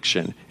 our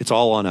addiction. It's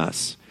all on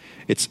us.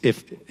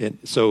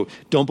 So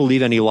don't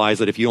believe any lies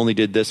that if you only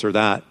did this or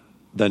that,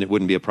 then it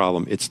wouldn't be a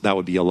problem. That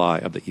would be a lie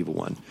of the evil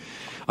one.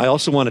 I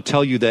also want to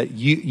tell you that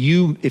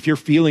you if you're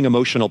feeling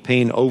emotional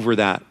pain over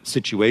that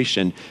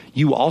situation,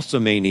 you also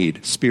may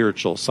need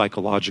spiritual,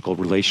 psychological,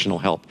 relational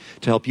help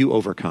to help you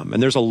overcome.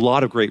 And there's a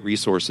lot of great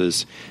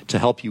resources to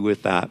help you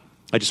with that.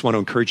 I just want to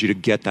encourage you to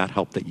get that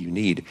help that you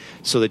need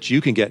so that you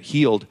can get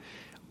healed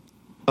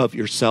of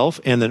yourself,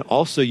 and then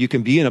also you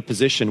can be in a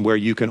position where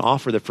you can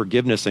offer the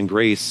forgiveness and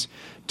grace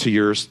to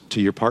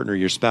your partner,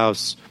 your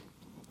spouse,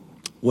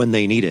 when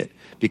they need it.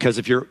 Because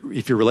if your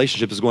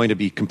relationship is going to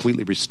be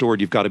completely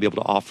restored, you've got to be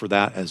able to offer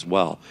that as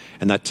well.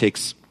 And that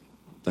takes,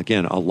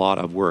 again, a lot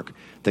of work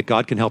that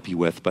God can help you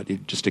with, but you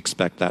just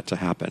expect that to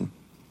happen.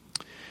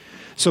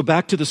 So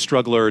back to the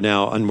struggler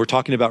now, and we're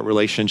talking about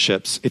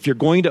relationships. If you're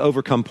going to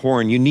overcome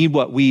porn, you need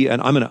what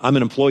and I'm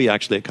an employee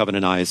actually at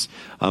Covenant Eyes.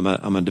 I'm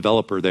a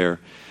developer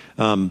there.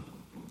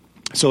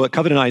 So at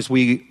Covenant Eyes,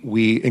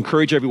 we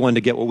encourage everyone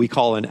to get what we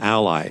call an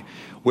ally,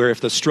 where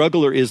if the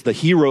struggler is the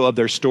hero of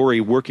their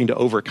story working to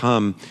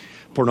overcome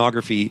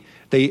pornography,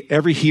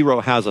 every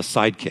hero has a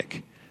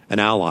sidekick, an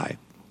ally.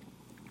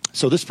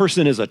 So this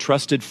person is a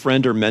trusted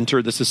friend or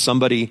mentor. This is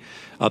somebody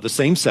of the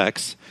same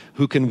sex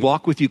who can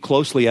walk with you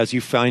closely as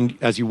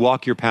you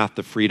walk your path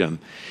to freedom.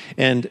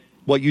 And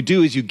what you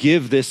do is you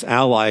give this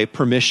ally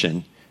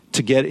permission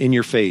to get in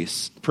your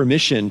face,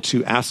 permission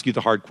to ask you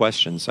the hard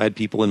questions. I had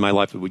people in my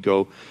life that would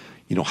go,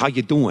 how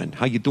you doing?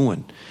 How you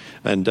doing?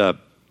 And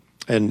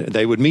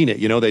they would mean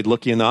it. They'd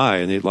look you in the eye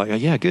and they'd like,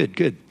 yeah,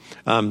 good.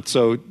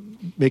 So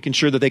making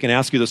sure that they can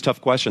ask you those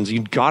tough questions.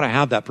 You've got to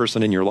have that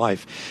person in your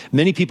life.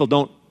 Many people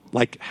don't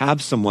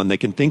have someone they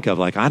can think of,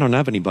 I don't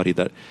have anybody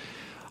that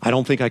I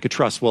don't think I could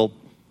trust. Well,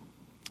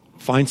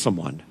 find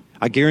someone.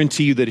 I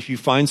guarantee you that if you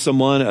find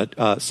someone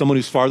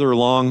who's farther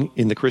along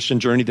in the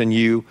Christian journey than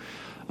you,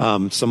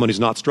 someone who's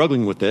not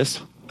struggling with this,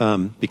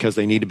 because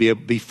they need to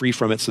be free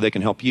from it so they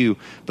can help you,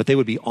 but they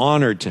would be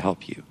honored to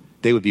help you.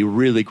 They would be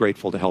really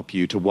grateful to help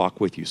you, to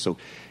walk with you. So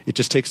it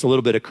just takes a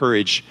little bit of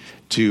courage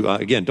to,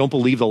 again, don't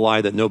believe the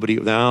lie that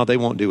they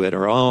won't do it,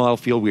 or, I'll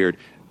feel weird.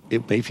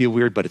 It may feel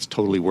weird, but it's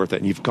totally worth it,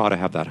 and you've got to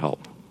have that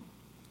help.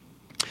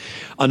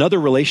 Another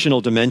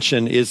relational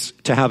dimension is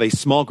to have a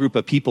small group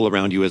of people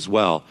around you as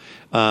well.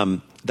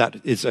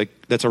 That's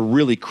a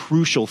really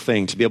crucial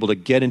thing, to be able to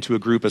get into a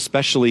group,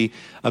 especially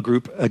a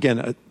group,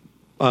 again,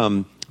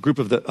 group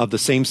of the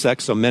same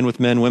sex, so men with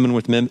men, women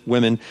with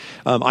women.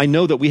 I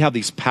know that we have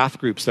these path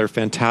groups that are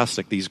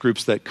fantastic, these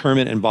groups that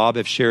Kermit and Bob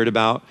have shared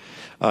about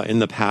in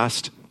the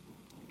past.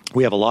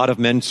 We have a lot of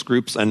men's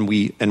groups, and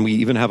we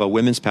even have a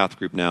women's path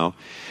group now.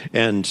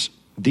 And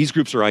these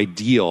groups are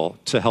ideal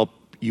to help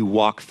you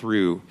walk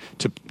through.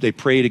 They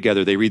pray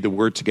together, they read the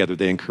word together,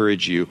 they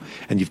encourage you,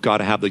 and you've got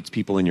to have these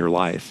people in your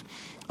life.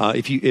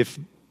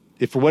 If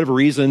if for whatever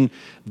reason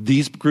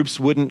these groups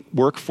wouldn't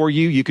work for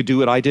you, you could do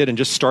what I did and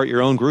just start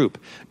your own group.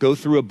 Go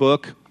through a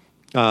book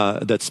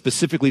that's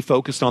specifically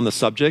focused on the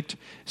subject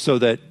so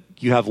that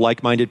you have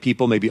like-minded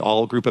people, maybe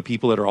all a group of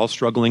people that are all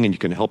struggling, and you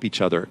can help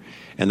each other.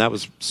 And that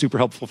was super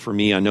helpful for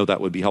me. I know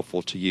that would be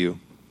helpful to you.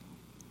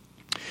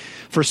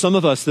 For some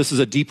of us, this is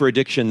a deeper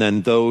addiction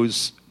than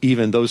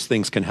even those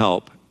things can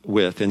help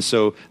with. And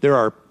so there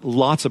are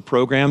lots of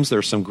programs. There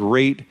are some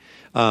great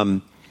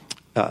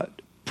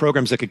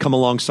programs that could come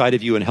alongside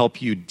of you and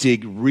help you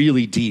dig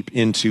really deep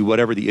into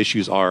whatever the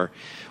issues are.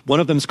 One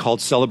of them is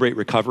called Celebrate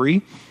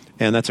Recovery,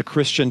 and that's a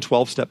Christian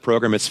 12-step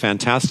program. It's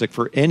fantastic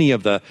for any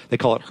of they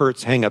call it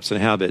hurts, hang-ups,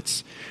 and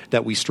habits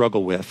that we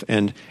struggle with.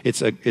 And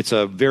it's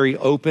a very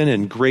open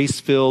and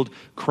grace-filled,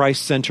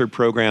 Christ-centered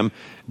program.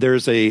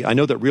 I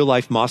know that Real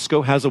Life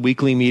Moscow has a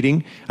weekly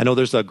meeting. I know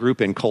there's a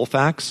group in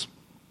Colfax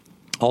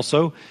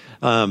also.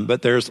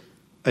 But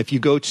if you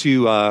go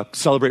to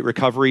Celebrate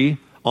Recovery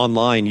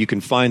online, you can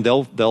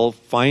they'll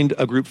find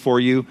a group for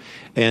you.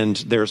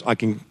 And I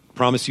can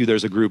promise you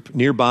there's a group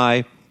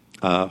nearby.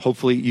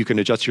 Hopefully you can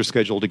adjust your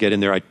schedule to get in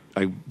there.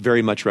 I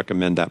very much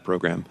recommend that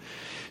program.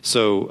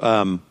 So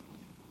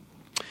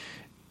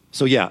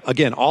yeah,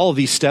 again, all of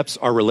these steps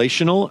are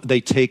relational.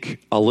 They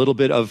take a little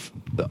bit of,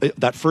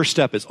 that first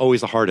step is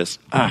always the hardest.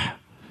 I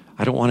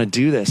don't want to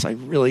do this. I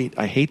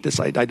hate this.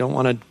 I don't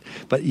want to,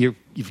 but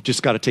you've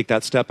just got to take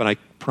that step. And I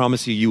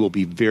promise you will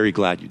be very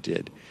glad you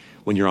did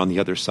when you're on the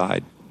other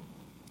side.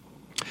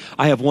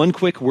 I have one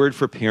quick word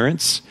for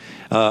parents.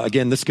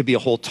 Again, this could be a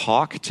whole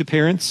talk to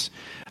parents.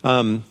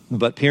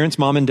 But parents,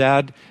 mom and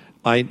dad,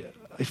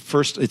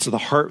 it's the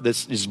heart.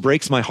 This just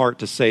breaks my heart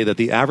to say that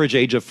the average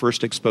age of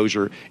first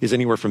exposure is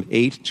anywhere from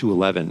 8 to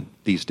 11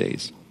 these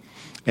days.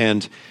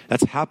 And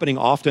that's happening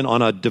often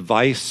on a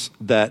device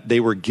that they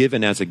were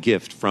given as a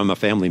gift from a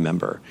family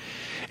member.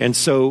 And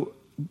so,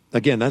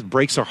 again, that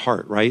breaks our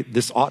heart, right?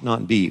 This ought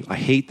not be. I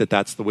hate that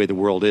that's the way the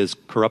world is,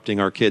 corrupting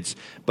our kids.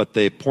 But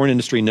the porn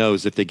industry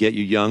knows if they get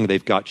you young,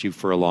 they've got you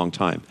for a long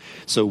time.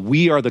 So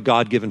we are the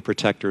God-given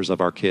protectors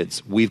of our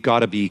kids. We've got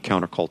to be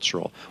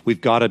countercultural.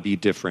 We've got to be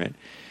different.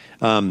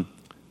 The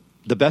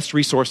best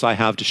resource I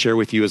have to share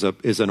with you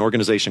is an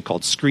organization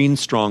called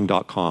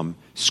ScreenStrong.com.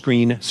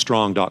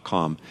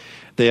 ScreenStrong.com.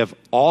 They have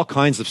all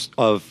kinds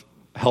of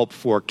help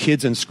for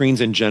kids and screens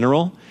in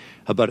general,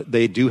 but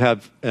they do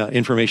have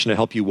information to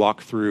help you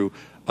walk through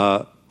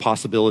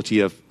possibility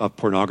of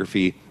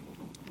pornography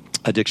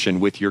addiction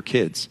with your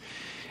kids.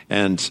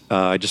 And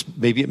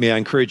may I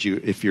encourage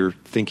you, if you're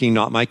thinking,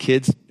 not my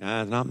kids,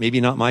 maybe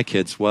not my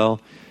kids,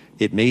 well,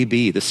 it may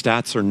be. The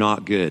stats are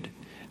not good.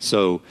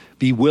 So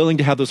be willing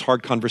to have those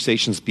hard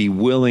conversations. Be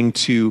willing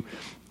to,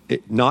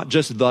 not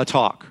just the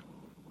talk,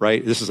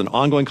 right? This is an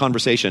ongoing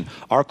conversation.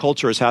 Our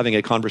culture is having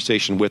a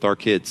conversation with our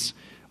kids.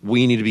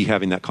 We need to be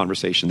having that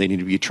conversation. They need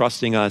to be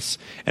trusting us,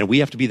 and we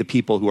have to be the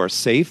people who are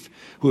safe,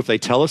 who if they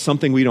tell us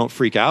something, we don't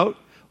freak out.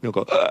 We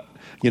don't go,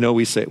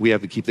 we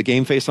have to keep the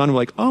game face on. We're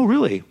like, oh,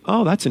 really?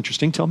 Oh, that's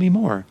interesting. Tell me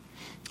more.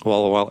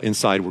 While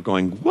inside we're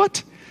going,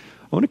 what?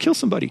 I want to kill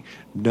somebody.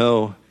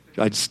 No,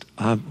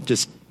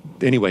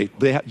 anyway,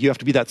 you have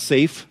to be that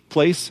safe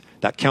place,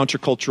 that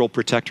countercultural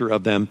protector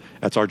of them.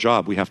 That's our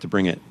job. We have to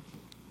bring it.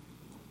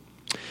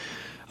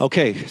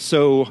 Okay,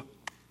 so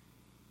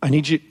I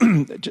need you,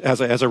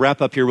 as I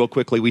wrap up here real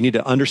quickly, we need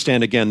to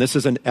understand again, this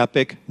is an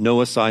epic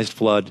Noah-sized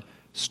flood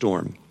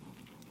storm.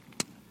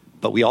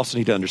 But we also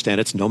need to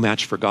understand it's no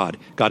match for God.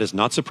 God is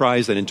not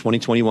surprised that in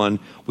 2021,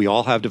 we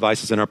all have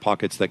devices in our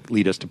pockets that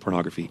lead us to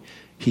pornography.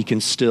 He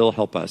can still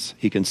help us.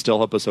 He can still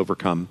help us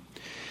overcome.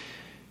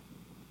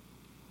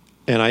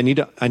 And I need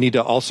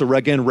to also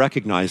again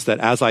recognize that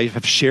as I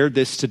have shared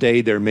this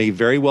today, there may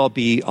very well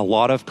be a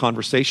lot of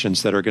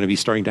conversations that are going to be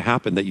starting to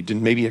happen that you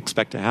didn't maybe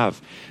expect to have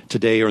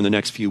today or in the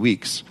next few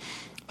weeks.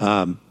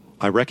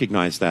 I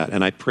recognize that,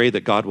 and I pray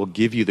that God will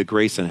give you the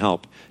grace and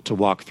help to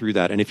walk through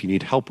that. And if you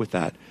need help with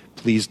that,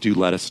 please do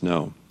let us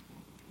know.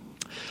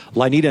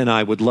 Lanita and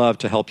I would love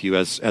to help you.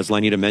 As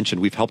Lanita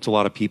mentioned, we've helped a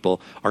lot of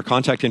people. Our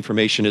contact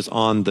information is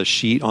on the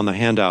sheet, on the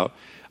handout.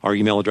 Our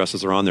email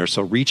addresses are on there.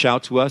 So reach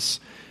out to us.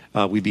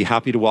 We'd be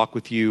happy to walk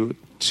with you,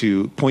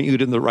 to point you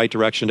in the right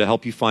direction, to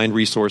help you find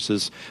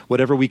resources,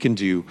 whatever we can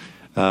do.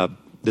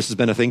 This has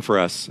been a thing for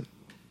us,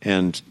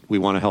 and we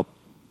want to help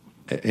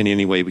in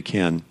any way we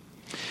can.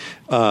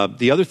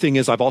 The other thing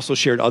is I've also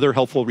shared other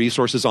helpful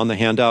resources on the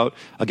handout.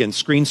 Again,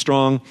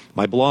 ScreenStrong,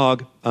 my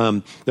blog.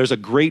 There's a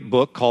great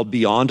book called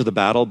Beyond the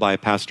Battle by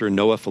Pastor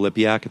Noah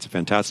Filipiak. It's a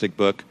fantastic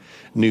book,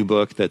 new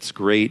book that's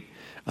great.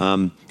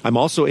 I'm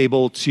also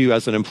able to,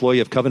 as an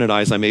employee of Covenant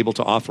Eyes, I'm able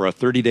to offer a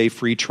 30-day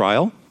free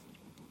trial.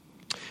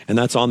 And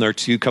that's on there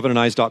too,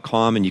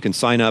 covenanteyes.com, and you can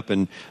sign up,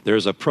 and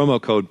there's a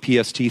promo code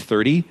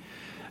PST30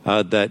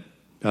 that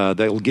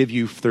will give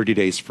you 30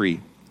 days free.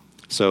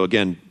 So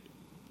again,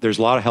 there's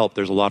a lot of help.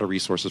 There's a lot of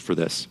resources for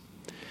this.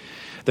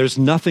 There's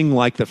nothing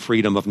like the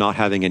freedom of not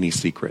having any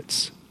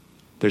secrets.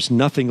 There's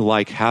nothing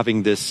like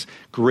having this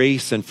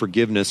grace and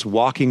forgiveness,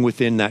 walking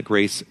within that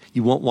grace.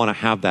 You won't want to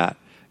have that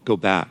go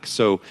back.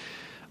 So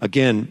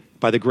again,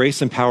 By the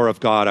grace and power of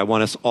God, I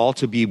want us all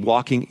to be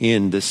walking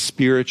in the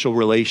spiritual,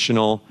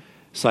 relational,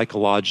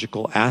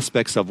 psychological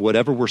aspects of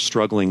whatever we're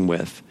struggling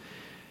with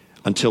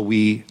until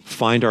we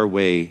find our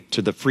way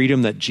to the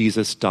freedom that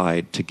Jesus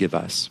died to give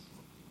us.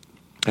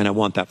 And I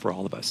want that for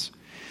all of us.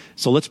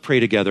 So let's pray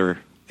together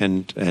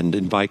and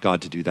invite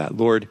God to do that.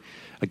 Lord,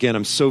 again,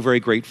 I'm so very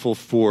grateful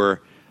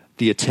for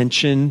the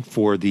attention,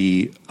 for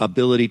the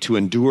ability to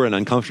endure an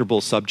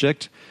uncomfortable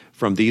subject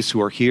from these who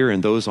are here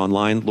and those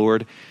online.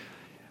 Lord,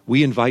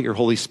 we invite your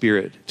Holy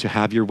Spirit to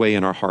have your way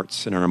in our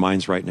hearts and in our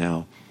minds right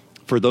now.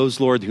 For those,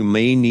 Lord, who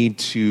may need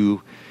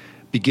to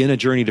begin a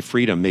journey to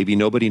freedom, maybe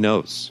nobody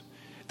knows.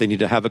 They need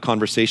to have a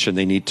conversation.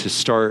 They need to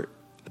start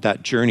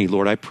that journey.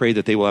 Lord, I pray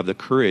that they will have the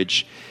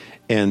courage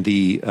and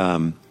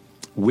the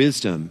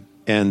wisdom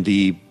and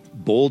the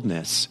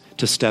boldness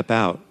to step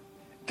out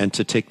and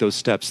to take those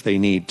steps they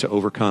need to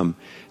overcome.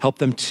 Help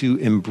them to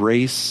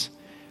embrace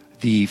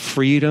the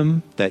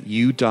freedom that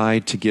you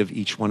died to give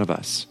each one of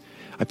us.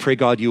 I pray,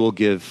 God, you will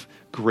give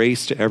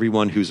grace to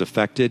everyone who's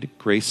affected,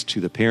 grace to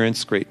the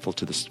parents,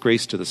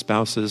 grace to the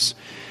spouses.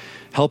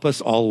 Help us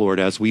all, Lord,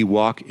 as we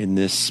walk in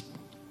this,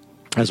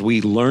 as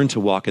we learn to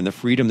walk in the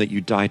freedom that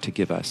you died to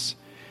give us.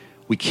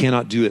 We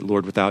cannot do it,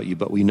 Lord, without you,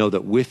 but we know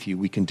that with you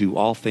we can do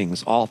all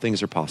things. All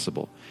things are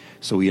possible.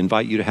 So we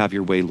invite you to have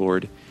your way,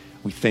 Lord.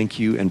 We thank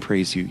you and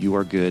praise you. You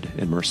are good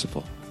and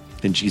merciful.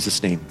 In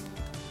Jesus' name,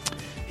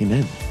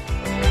 amen.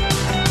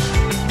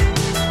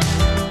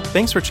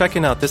 Thanks for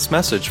checking out this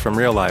message from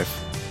Real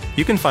Life.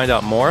 You can find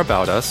out more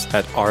about us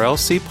at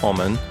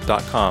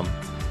rlcpullman.com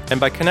and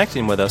by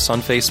connecting with us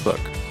on Facebook.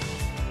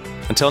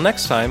 Until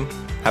next time,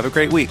 have a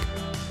great week.